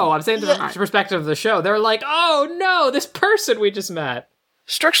show. I'm saying the perspective of the show. They're like, oh no, this person we just met.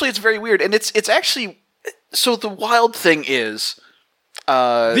 Structurally, it's very weird, and it's actually... So the wild thing is...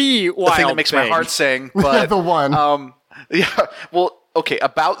 the thing that makes my heart sing, but... the one. About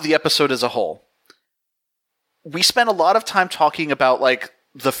the episode as a whole. We spent a lot of time talking about, like,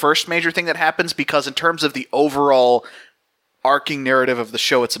 the first major thing that happens, because in terms of the overall arcing narrative of the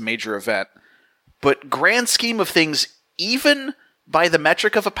show, it's a major event. But grand scheme of things, even... by the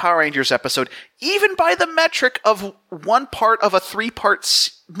metric of a Power Rangers episode, even by the metric of one part of a 3-part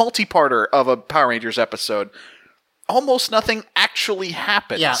multi-parter of a Power Rangers episode, almost nothing actually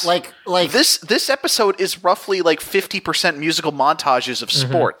happens. Yeah, like this episode is roughly like 50% musical montages of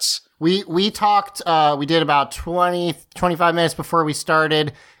sports. We talked, we did about 25 minutes before we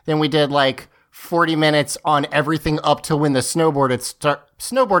started, then we did like 40 minutes on everything up to when the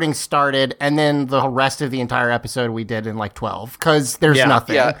snowboarding started, and then the rest of the entire episode we did in like 12, because there's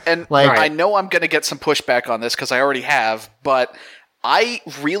nothing. Yeah, and like, I know I'm going to get some pushback on this, because I already have, but I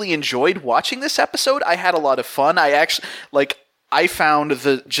really enjoyed watching this episode. I had a lot of fun. I found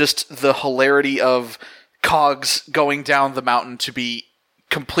the hilarity of Cogs going down the mountain to be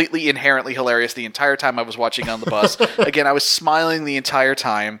completely inherently hilarious the entire time I was watching on the bus. Again, I was smiling the entire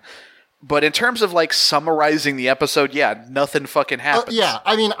time. But in terms of, like, summarizing the episode, nothing fucking happens.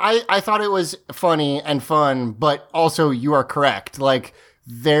 I mean, I thought it was funny and fun, but also you are correct. Like,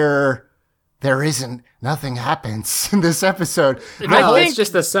 there nothing happens in this episode. No, it's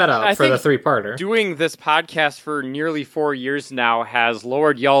just the setup for the 3-parter. Doing this podcast for nearly 4 years now has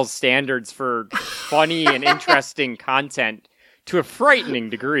lowered y'all's standards for funny and interesting content to a frightening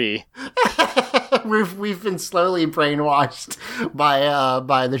degree. We've been slowly brainwashed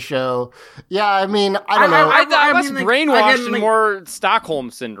by the show. Yeah, I mean, I don't know. I was brainwashed and more Stockholm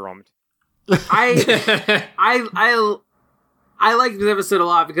syndrome. I like this episode a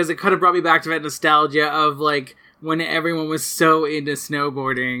lot because it kind of brought me back to that nostalgia of like when everyone was so into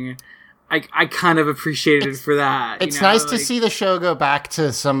snowboarding. I kind of appreciated it for that. It's nice to see the show go back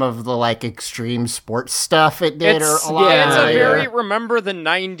to some of the like extreme sports stuff it did. It's a very remember the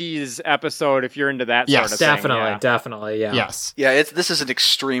 90s episode if you're into that sort of thing. Definitely, yeah. Yes. Yeah, this is an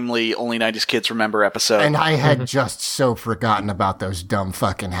extremely only 90s kids remember episode. And I had just so forgotten about those dumb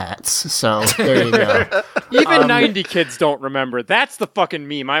fucking hats. So there you go. Even 90 kids don't remember. That's the fucking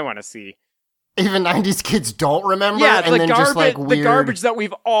meme I want to see. Even 90s kids don't remember? Yeah, and then just like weird... the garbage that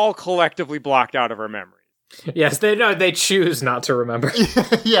we've all collectively blocked out of our memory. Yes, they choose not to remember.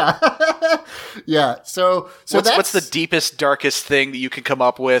 Yeah. Yeah. So what's the deepest, darkest thing that you can come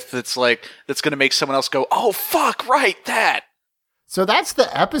up with that's going to make someone else go, "Oh fuck, right, that." So that's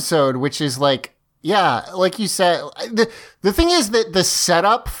the episode, which is like, yeah, like you said, the thing is that the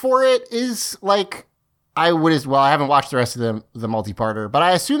setup for it is like, I haven't watched the rest of the multi-parter, but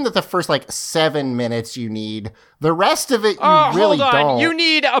I assume that the first like 7 minutes you need. The rest of it you really hold on. don't. You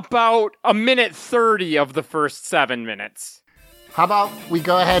need about a minute 30 of the first 7 minutes. How about we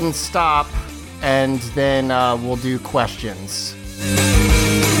go ahead and stop, and then we'll do questions.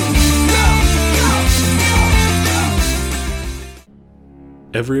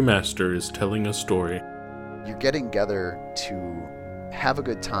 Every master is telling a story. You're getting together to have a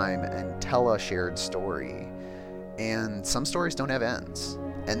good time and tell a shared story. And some stories don't have ends,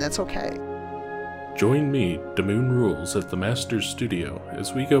 and that's okay. Join me, Damoon Rules, at the Master's Studio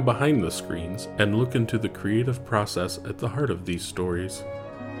as we go behind the screens and look into the creative process at the heart of these stories.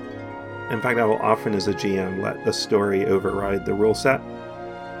 In fact, I will often, as a GM, let the story override the rule set.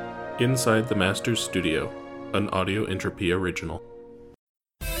 Inside the Master's Studio, an Audio Entropy original.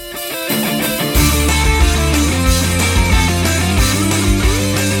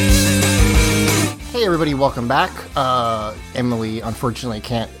 Hey everybody, welcome back. Emily unfortunately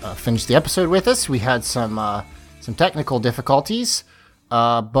can't finish the episode with us. We had some technical difficulties,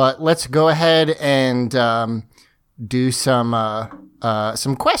 but let's go ahead and do some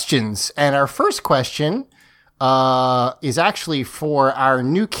questions. And our first question is actually for our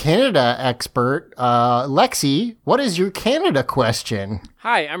new Canada expert, Lexi. What is your Canada question?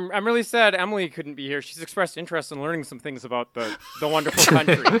 Hi, I'm really sad Emily couldn't be here. She's expressed interest in learning some things about the wonderful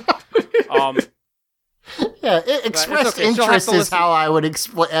country. Expressed interest is how I would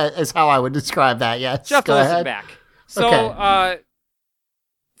describe that. Yes, she'll have to go listen ahead. back. So,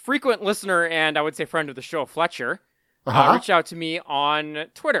 frequent listener and I would say friend of the show, Fletcher, reached out to me on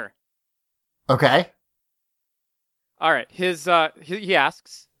Twitter. Okay. All right. He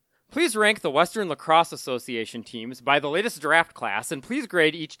asks, please rank the Western Lacrosse Association teams by the latest draft class, and please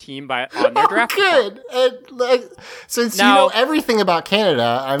grade each team on their draft. Good. Since you know everything about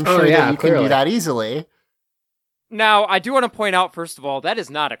Canada, I'm sure that you can do that easily. Now, I do want to point out, first of all, that is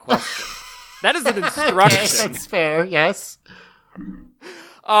not a question. That is an instruction. Okay, that's fair. Yes.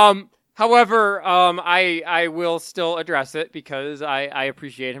 However, I will still address it because I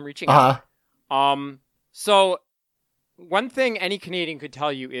appreciate him reaching out. So one thing any Canadian could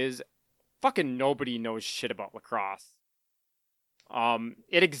tell you is fucking nobody knows shit about lacrosse.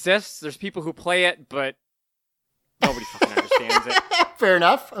 It exists. There's people who play it, but nobody fucking understands it. Fair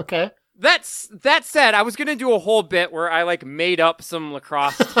enough. Okay. That said, I was gonna do a whole bit where I made up some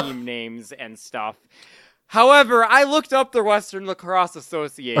lacrosse team names and stuff. However, I looked up the Western Lacrosse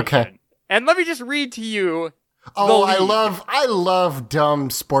Association. Okay. And let me just read to you. Oh, I love dumb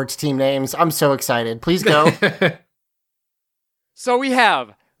sports team names. I'm so excited. Please go. So we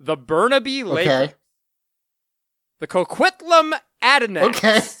have the Burnaby Lakers, the Coquitlam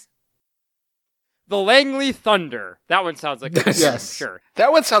Adanacs, the Langley Thunder. That one sounds like a yes, sure.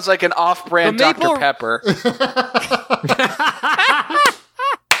 That one sounds like an off-brand Dr. Pepper.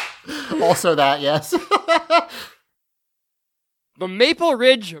 Also that, yes. The Maple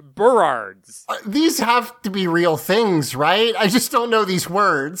Ridge Burrards. These have to be real things, right? I just don't know these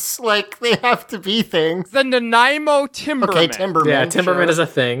words. They have to be things. The Nanaimo Timbermen. Okay, Timbermen. Yeah, Timbermen is a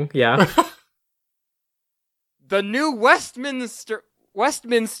thing, yeah. The new Westminster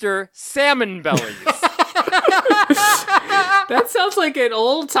Salmon Bellies. That sounds like an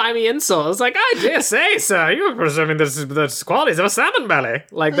old-timey insult. It's like, I dare say, sir, you're presuming the qualities of a salmon belly.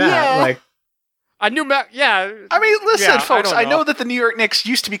 Like that, Yeah. I knew, yeah. I mean, listen, folks, I know know that the New York Knicks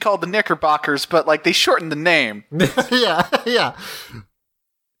used to be called the Knickerbockers, but, they shortened the name. yeah.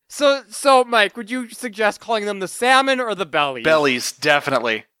 So, Mike, would you suggest calling them the Salmon or the Bellies? Bellies,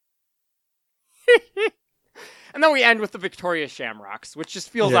 definitely. And then we end with the Victoria Shamrocks, which just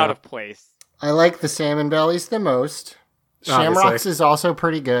feels out of place. I like the salmon bellies the most. Shamrocks is also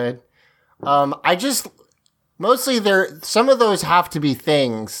pretty good. Mostly some of those have to be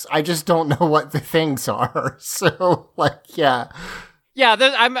things. I just don't know what the things are. So, yeah. Yeah,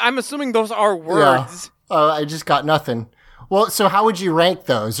 I'm assuming those are words. Yeah. I just got nothing. Well, so how would you rank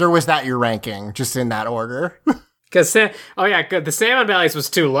those? Or was that your ranking, just in that order? Because, good. The salmon bellies was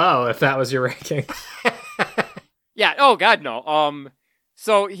too low, if that was your ranking. Yeah, oh god, no.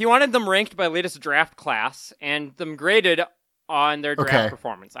 So he wanted them ranked by latest draft class, and them graded on their draft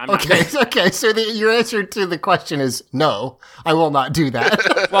performance. Okay, so your answer to the question is no, I will not do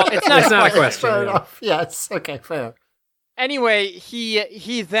that. Well, it's not a question. Fair enough. Yes, okay, fair. Anyway,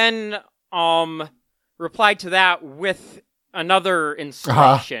 he then replied to that with another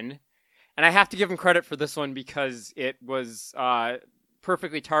instruction, and I have to give him credit for this one because it was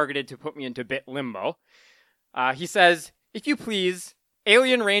perfectly targeted to put me into bit limbo. He says, if you please,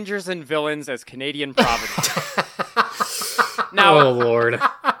 alien rangers and villains as Canadian provinces. Now, oh, Lord.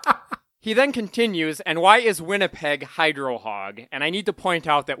 He then continues, and why is Winnipeg Hydro Hog? And I need to point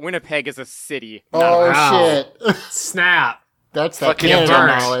out that Winnipeg is a city. Shit. Snap. That's that fucking Canada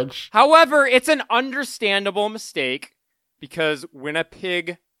knowledge. However, it's an understandable mistake because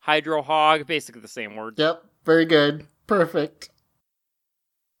Winnipeg Hydro Hog, basically the same word. Yep, very good. Perfect.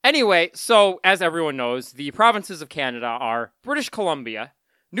 Anyway, so as everyone knows, the provinces of Canada are British Columbia,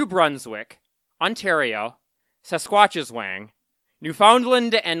 New Brunswick, Ontario, Saskatchewan,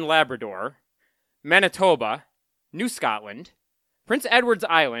 Newfoundland and Labrador, Manitoba, New Scotland, Prince Edward's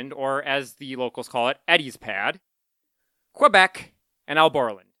Island, or as the locals call it, Eddie's Pad, Quebec, and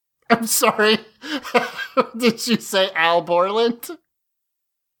Alborland. I'm sorry. Did you say Alborland?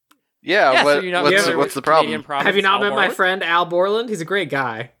 Yeah, so what's the problem? Have you not met my friend Al Borland? He's a great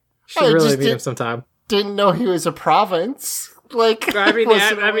guy. Should really meet him sometime. Didn't know he was a province.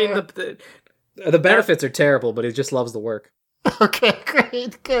 I mean, the benefits are terrible, but he just loves the work. Okay,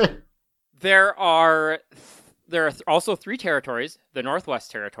 great, good. There are also 3 territories: the Northwest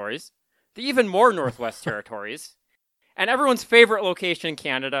Territories, the even more Northwest Territories, and everyone's favorite location in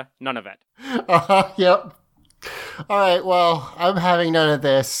Canada, Nunavut. Yep. All right, well, I'm having none of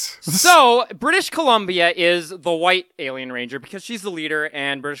this. So, British Columbia is the white alien ranger because she's the leader,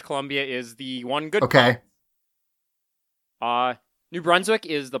 and British Columbia is the one good. Okay. New Brunswick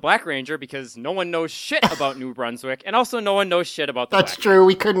is the black ranger because no one knows shit about New Brunswick, and also no one knows shit about the That's black true.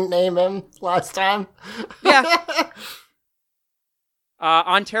 We couldn't name him last time. Yeah.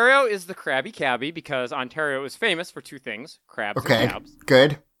 Ontario is the Krabby Cabby because Ontario is famous for two things: crabs and cabs.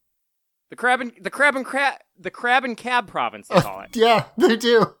 Good. The crab and cab province, they call it. Yeah, they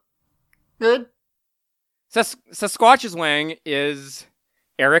do. Good. Saskatchewan is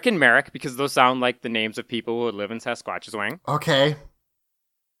Eric and Merrick because those sound like the names of people who would live in Saskatchewan. Okay.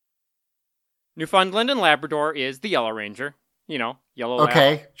 Newfoundland and Labrador is the Yellow Ranger. You know, Yellow Lab.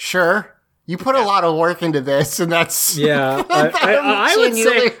 Okay, sure. You put a lot of work into this, and that's I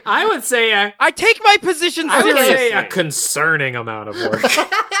would say I take my position seriously. I would say a concerning amount of work.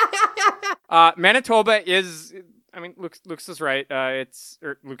 Manitoba is, I mean, Lucas is right.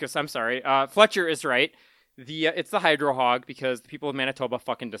 Lucas, I'm sorry. Fletcher is right. It's the Hydro Hog because the people of Manitoba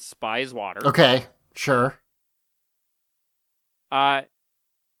fucking despise water. Okay, sure.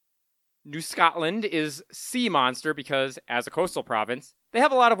 New Scotland is Sea Monster because, as a coastal province, they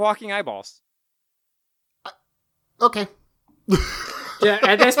have a lot of walking eyeballs. Okay. Yeah,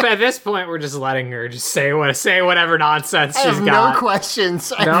 at this point, we're just letting her just say whatever nonsense she's got. I have no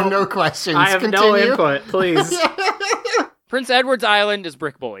questions. I have no questions. I have no input, please. Prince Edward's Island is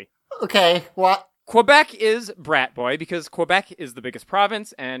Brick Bully. Okay, what? Quebec is Brat Boy because Quebec is the biggest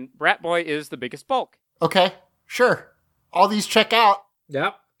province and Brat Boy is the biggest bulk. Okay, sure. All these check out.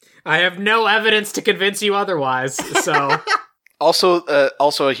 Yep. I have no evidence to convince you otherwise, so... Also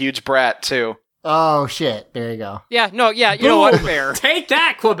a huge brat, too. Oh, shit. There you go. Yeah, you know what? Fair. Take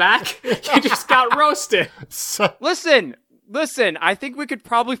that, Quebec! You just got roasted. Listen, I think we could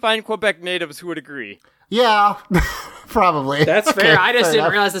probably find Quebec natives who would agree. Yeah, probably. That's fair. I just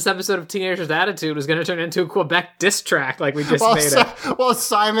didn't realize this episode of Teenagers Attitude was going to turn into a Quebec diss track like we just made it. Well,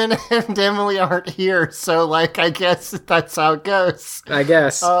 Simon and Emily aren't here, so, I guess that's how it goes. I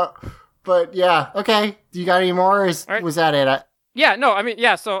guess. But, yeah, okay. Do you got any more, or was that it?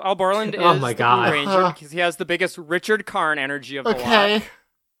 So Al Borland is the Blue Ranger because he has the biggest Richard Karn energy of the lot.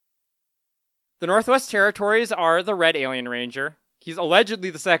 The Northwest Territories are the Red Alien Ranger. He's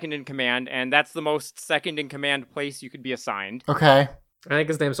allegedly the second in command, and that's the most second in command place you could be assigned. Okay. I think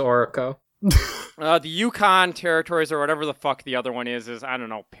his name's Orico. The Yukon Territories, or whatever the fuck the other one is I don't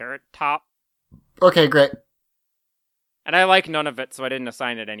know, Parrot Top. Okay, great. And I like none of it, so I didn't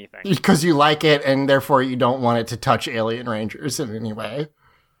assign it anything. Because you like it, and therefore you don't want it to touch Alien Rangers in any way.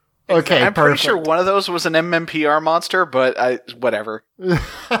 Okay, I'm pretty sure one of those was an MMPR monster, but whatever.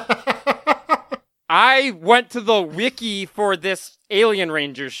 I went to the wiki for this Alien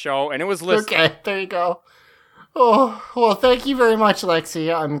Rangers show, and it was listed. Okay, there you go. Oh, well, thank you very much,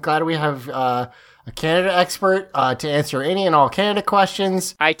 Lexi. I'm glad we have a Canada expert to answer any and all Canada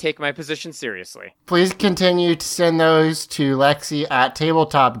questions. I take my position seriously. Please continue to send those to Lexi at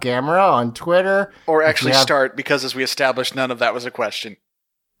Tabletop Gamera on Twitter. Or actually start, because as we established, none of that was a question.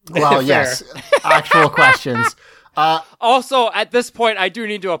 Well, yes, actual questions. Also, at this point, I do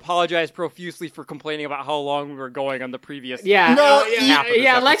need to apologize profusely for complaining about how long we were going on the previous.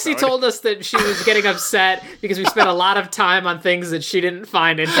 Lexi told us that she was getting upset because we spent a lot of time on things that she didn't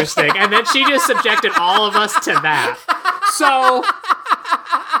find interesting, and then she just subjected all of us to that. So.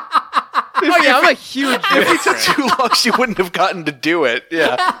 I'm a huge. If it took too long, she wouldn't have gotten to do it.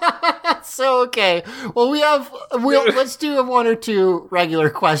 Yeah. So okay. Well, let's do one or two regular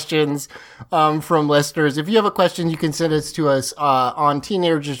questions from listeners. If you have a question, you can send it to us on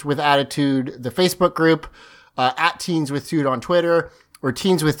Teenagers with Attitude, the Facebook group, at Teens with Tude on Twitter, or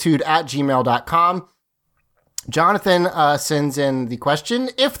teenswithtude@gmail.com. Jonathan sends in the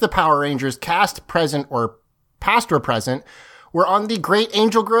question: if the Power Rangers past or present were on the Great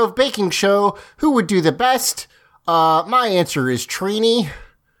Angel Grove Baking Show, who would do the best? My answer is Trini,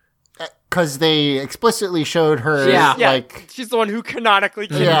 because they explicitly showed her. She's the one who canonically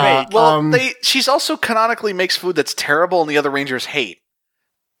can bake. Well, she's also canonically makes food that's terrible and the other Rangers hate.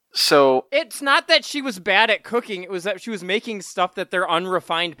 So it's not that she was bad at cooking; it was that she was making stuff that their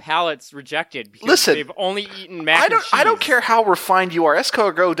unrefined palates rejected. Because they've only eaten mac and cheese. I don't care how refined you are.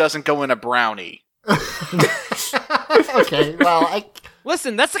 Escargot doesn't go in a brownie. Okay, well,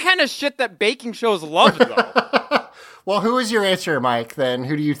 listen, that's the kind of shit that baking shows love, though. Well, who is your answer, Mike, then?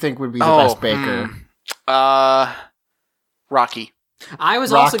 Who do you think would be the best baker? Rocky. I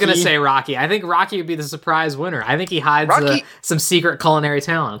was also going to say Rocky. I think Rocky would be the surprise winner. I think he hides some secret culinary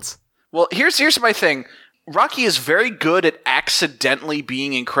talents. Well, here's my thing. Rocky is very good at accidentally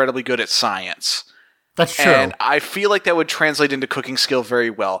being incredibly good at science. That's true. And I feel like that would translate into cooking skill very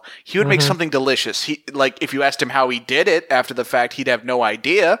well. He would make something delicious. If you asked him how he did it after the fact, he'd have no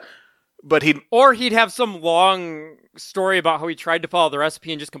idea. But he'd have some long story about how he tried to follow the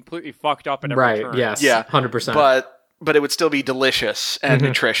recipe and just completely fucked up at every turn. Yes. Yeah. 100%. But it would still be delicious and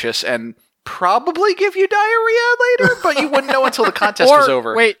nutritious and probably give you diarrhea later, but you wouldn't know until the contest was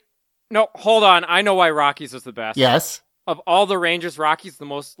over. Wait, no, hold on. I know why Rocky's is the best. Yes. Of all the Rangers, Rocky's the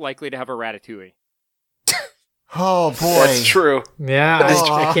most likely to have a ratatouille. Oh, boy. That's true. Yeah,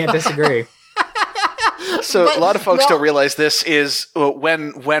 I can't disagree. So a lot of folks don't realize this is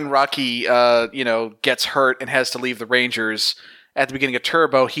when Rocky, gets hurt and has to leave the Rangers at the beginning of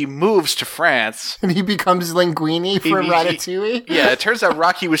Turbo, he moves to France. And he becomes Linguini for Ratatouille? Yeah, it turns out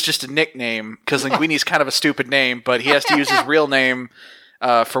Rocky was just a nickname, because Linguini's kind of a stupid name, but he has to use his real name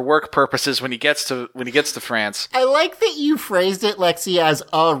for work purposes when he gets to France. I like that you phrased it, Lexi, as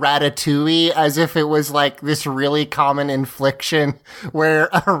a ratatouille, as if it was like this really common infliction where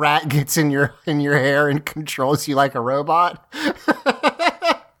a rat gets in your hair and controls you like a robot.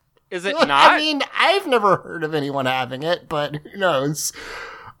 Is it not? I mean, I've never heard of anyone having it, but who knows?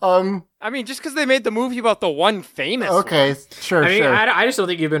 I mean, just because they made the movie about the one famous Okay, one. sure. I just don't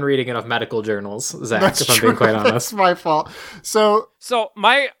think you've been reading enough medical journals, Zach, That's if I'm true. being quite honest. That's my fault. So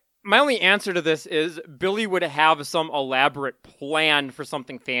my only answer to this is Billy would have some elaborate plan for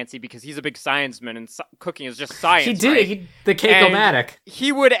something fancy because he's a big science-man and cooking is just science. He did. Right? The Cake-O-Matic.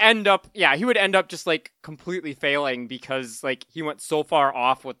 He would end up just like completely failing because like he went so far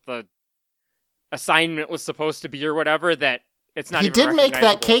off what the assignment was supposed to be or whatever that it's not. he even did make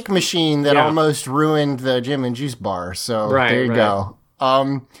that cake machine that Yeah. almost ruined the Jim and Juice bar. So there you Right. go.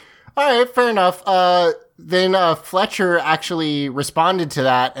 All right, fair enough. Then Fletcher actually responded to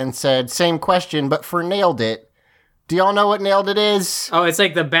that and said, same question, but for Nailed It. Do y'all know what Nailed It is? Oh, it's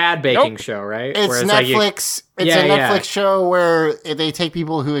like the bad baking Nope. show, right? It's Where Netflix. Like It's a Netflix show where they take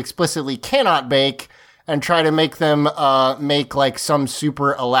people who explicitly cannot bake and try to make them make like some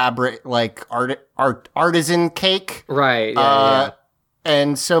super elaborate like artisan cake. Right. Yeah.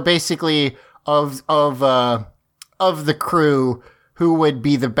 And so basically of the crew, who would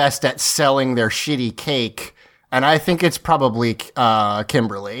be the best at selling their shitty cake? And I think it's probably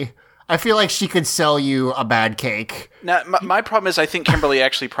Kimberly. I feel like she could sell you a bad cake. Now, my problem is I think Kimberly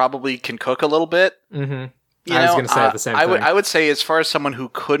actually probably can cook a little bit. Mm-hmm. I was going to say the same thing. I would say as far as someone who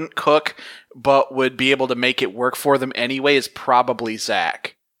couldn't cook but would be able to make it work for them anyway is probably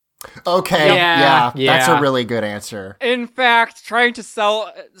Zach. Okay, Yeah. That's a really good answer. In fact, trying to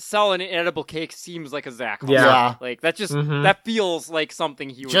sell an edible cake seems like a Zach. Yeah. Like that just that feels like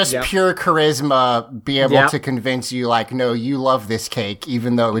something he would Just do. pure charisma, be able Yep. to convince you, like, no, you love this cake,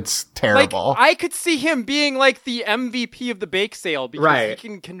 even though it's terrible. Like, I could see him being like the MVP of the bake sale because Right. he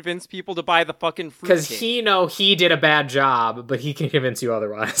can convince people to buy the fucking fruit Because cake. he did a bad job, but he can convince you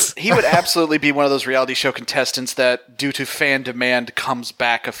otherwise. He would absolutely be one of those reality show contestants that, due to fan demand, comes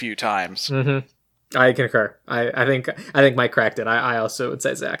back a few times. I concur. I think Mike cracked it. I also would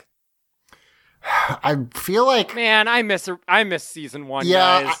say Zach. I feel like, Man, I miss season 1,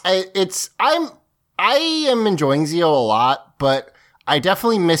 yeah, guys. I am enjoying Zio a lot, but I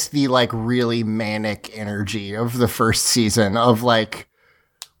definitely miss the, like, really manic energy of the first season of, like,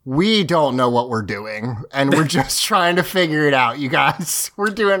 we don't know what we're doing, and we're just trying to figure it out, you guys.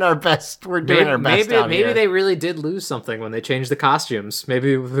 We're doing our best. We're doing our best out Maybe here. they really did lose something when they changed the costumes.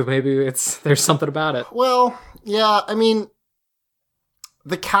 Maybe there's something about it. Well, yeah, I mean,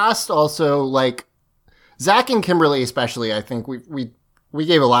 the cast also, like, Zach and Kimberly especially, I think we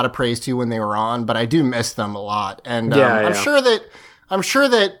gave a lot of praise to when they were on, but I do miss them a lot. And I'm sure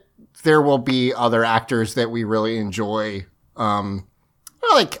that there will be other actors that we really enjoy.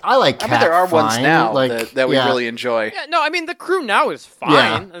 I like Kat I mean, there are ones fine, now like, that we yeah. really enjoy. Yeah, no, I mean the crew now is fine.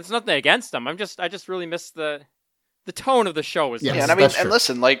 Yeah. There's nothing against them. I just really miss the tone of the show was Yes, Yeah, and I mean, that's and true.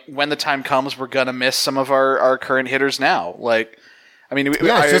 listen, like when the time comes, we're gonna miss some of our current hitters now. Like, I mean, we It's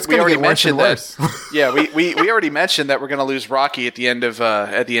already already mentioned worse that. Yeah, we already mentioned that we're gonna lose Rocky at the end of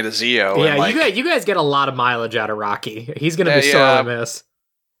Zio. Yeah, and, like, you guys get a lot of mileage out of Rocky. He's gonna be Yeah, sorely missed.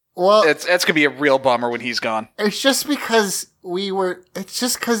 Well, it's gonna be a real bummer when he's gone. it's just because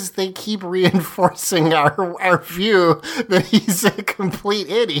they keep reinforcing our view that he's a complete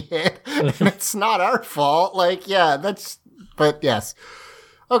idiot. And it's not our fault. Like, yeah, but yes.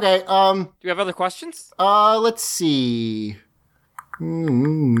 Okay, Do you have other questions? let's see.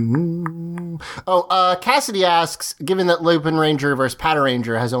 Cassidy asks, given that Lupin Ranger vs. Patter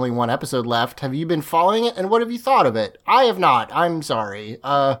Ranger has only one episode left, have you been following it, and what have you thought of it? I have not. I'm sorry.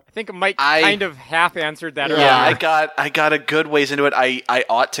 I think Mike kind of half answered that. Yeah. earlier. I got a good ways into it. I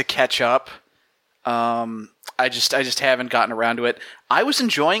ought to catch up. I just haven't gotten around to it. I was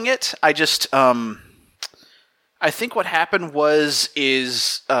enjoying it. I just I think what happened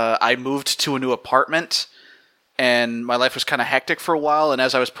is I moved to a new apartment, and my life was kind of hectic for a while. And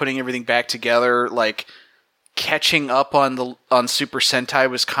as I was putting everything back together, like catching up on Super Sentai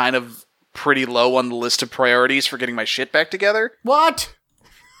was kind of pretty low on the list of priorities for getting my shit back together. What?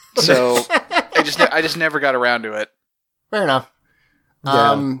 So I just never got around to it. Fair enough.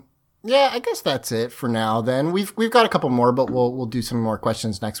 Yeah, I guess that's it for now. Then we've got a couple more, but we'll do some more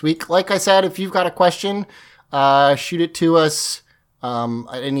questions next week. Like I said, if you've got a question, shoot it to us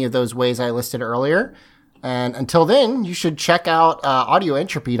any of those ways I listed earlier. And until then, you should check out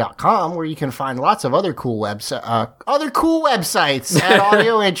audioentropy.com, where you can find lots of other cool websites at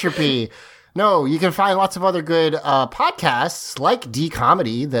Audio Entropy. No, you can find lots of other good podcasts like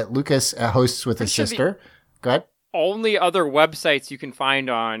D-Comedy that Lucas hosts with his sister. Go ahead. Only other websites you can find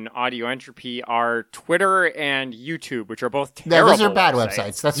on Audio Entropy are Twitter and YouTube, which are both terrible. Yeah, those are bad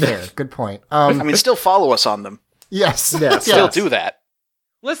websites. That's fair. Good point. I mean, still follow us on them. Yes. Still do that.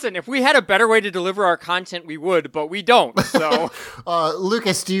 Listen, if we had a better way to deliver our content, we would, but we don't. So,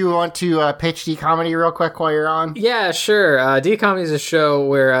 Lucas, do you want to pitch D-Comedy real quick while you're on? Yeah, sure. D-Comedy is a show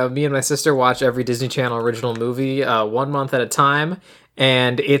where me and my sister watch every Disney Channel original movie 1 month at a time.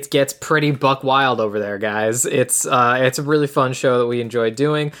 And it gets pretty buck wild over there, guys. It's a really fun show that we enjoy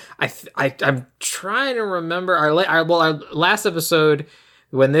doing. I'm trying to remember our last episode,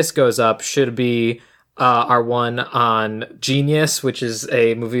 when this goes up, should be our one on Genius, which is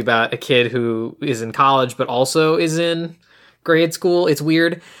a movie about a kid who is in college but also is in grade school. It's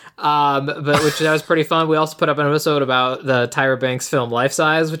weird. But that was pretty fun. We also put up an episode about the Tyra Banks film Life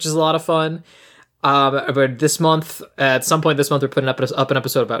Size, which is a lot of fun. But this month, at some point this month, we're putting up an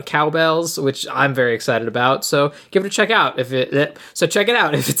episode about cowbells, which I'm very excited about. So give it a check out check it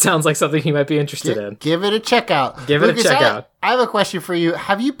out if it sounds like something you might be interested in. Give it a check out. Lucas, I have a question for you.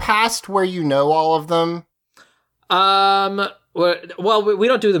 Have you passed where you know all of them? Well, we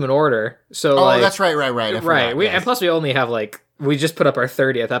don't do them in order. So that's right. Right. And plus we only have we just put up our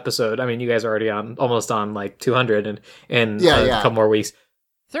 30th episode. I mean, you guys are already almost on 200 and a couple more weeks.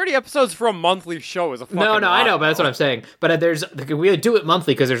 30 episodes for a monthly show is a fucking lot. I know, but that's what I'm saying. But we do it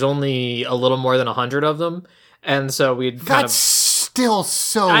monthly because there's only a little more than 100 of them, and so that's still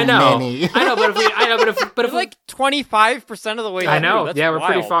so many. I know, but if 25% of the way. I know, that's we're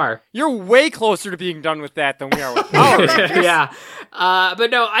wild. pretty far. You're way closer to being done with that than we are with ours. Yeah,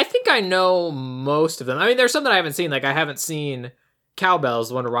 but no, I think I know most of them. I mean, there's some that I haven't seen. I haven't seen Cowbells,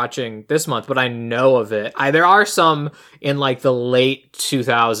 the one we're watching this month, but I know of it. There are some in the late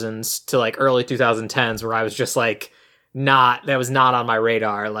 2000s to early 2010s where I was just that was not on my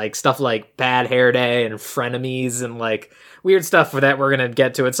radar. Stuff like Bad Hair Day and Frenemies and weird stuff that we're gonna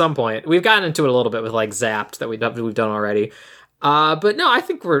get to at some point. We've gotten into it a little bit with Zapped that we've done already. But no, I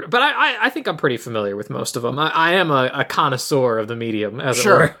think I think I'm pretty familiar with most of them. I am a connoisseur of the medium, as it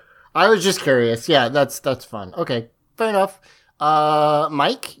were. I was just curious. Yeah, that's fun. Okay, fair enough.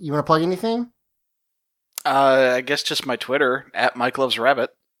 Mike, you want to plug anything? I guess just my Twitter, @MikeLovesRabbit.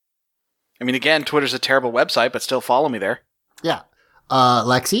 I mean, again, Twitter's a terrible website, but still follow me there. Yeah.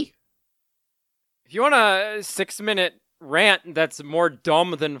 Lexi? If you want a 6-minute rant that's more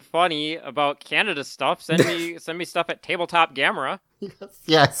dumb than funny about Canada stuff, send me stuff at Tabletop Gamera.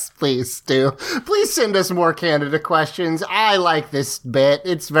 Yes, please do. Please send us more Canada questions. I like this bit.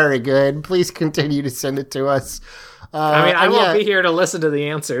 It's very good. Please continue to send it to us. I won't be here to listen to the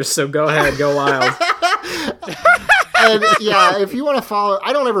answers, so go ahead, go wild. And if you want to follow,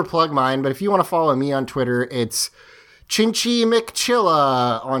 I don't ever plug mine, but if you want to follow me on Twitter, it's Chinchy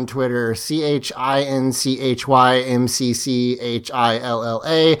McChilla on Twitter,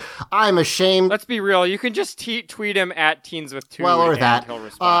 ChinchyMcChilla. I'm ashamed. Let's be real. You can just tweet him at teenswith2. Well, or that.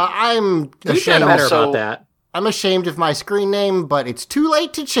 I'm ashamed about that. I'm ashamed of my screen name, but it's too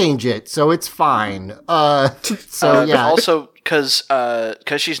late to change it, so it's fine. Also, because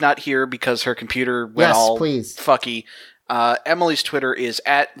she's not here because her computer went fucky, Emily's Twitter is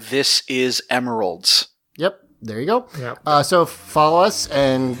 @ThisIsEmeralds. Yep, there you go. Yep. So follow us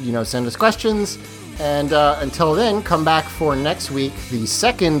and, send us questions. And until then, come back for next week, the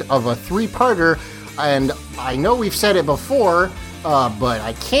second of a 3-parter. And I know we've said it before, but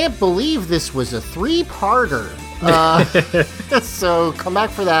I can't believe this was a 3-parter. So come back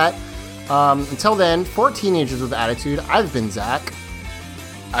for that. Until then, for Teenagers with Attitude, I've been Zach.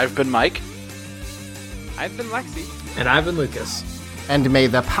 I've been Mike. I've been Lexi. And I've been Lucas. And may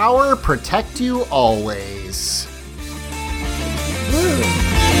the power protect you always. Woo.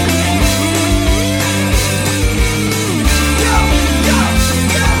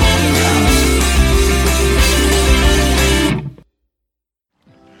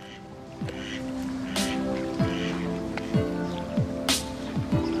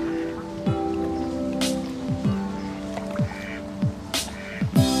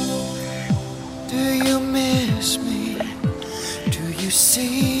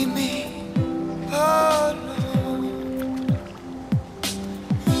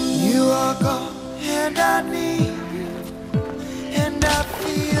 struggle and I need you and I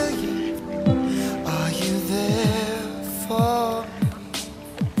feel you. Are you there for me?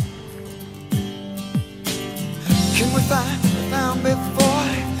 Can we find what we found before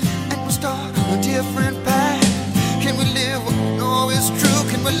and we'll start on a different path? Can we live what we know is true?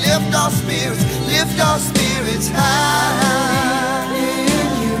 Can we lift our spirits high in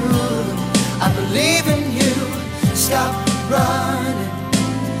you? I believe in you. Stop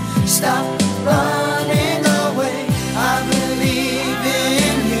running away. I believe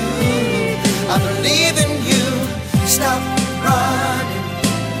in you. I believe in you. Stop running.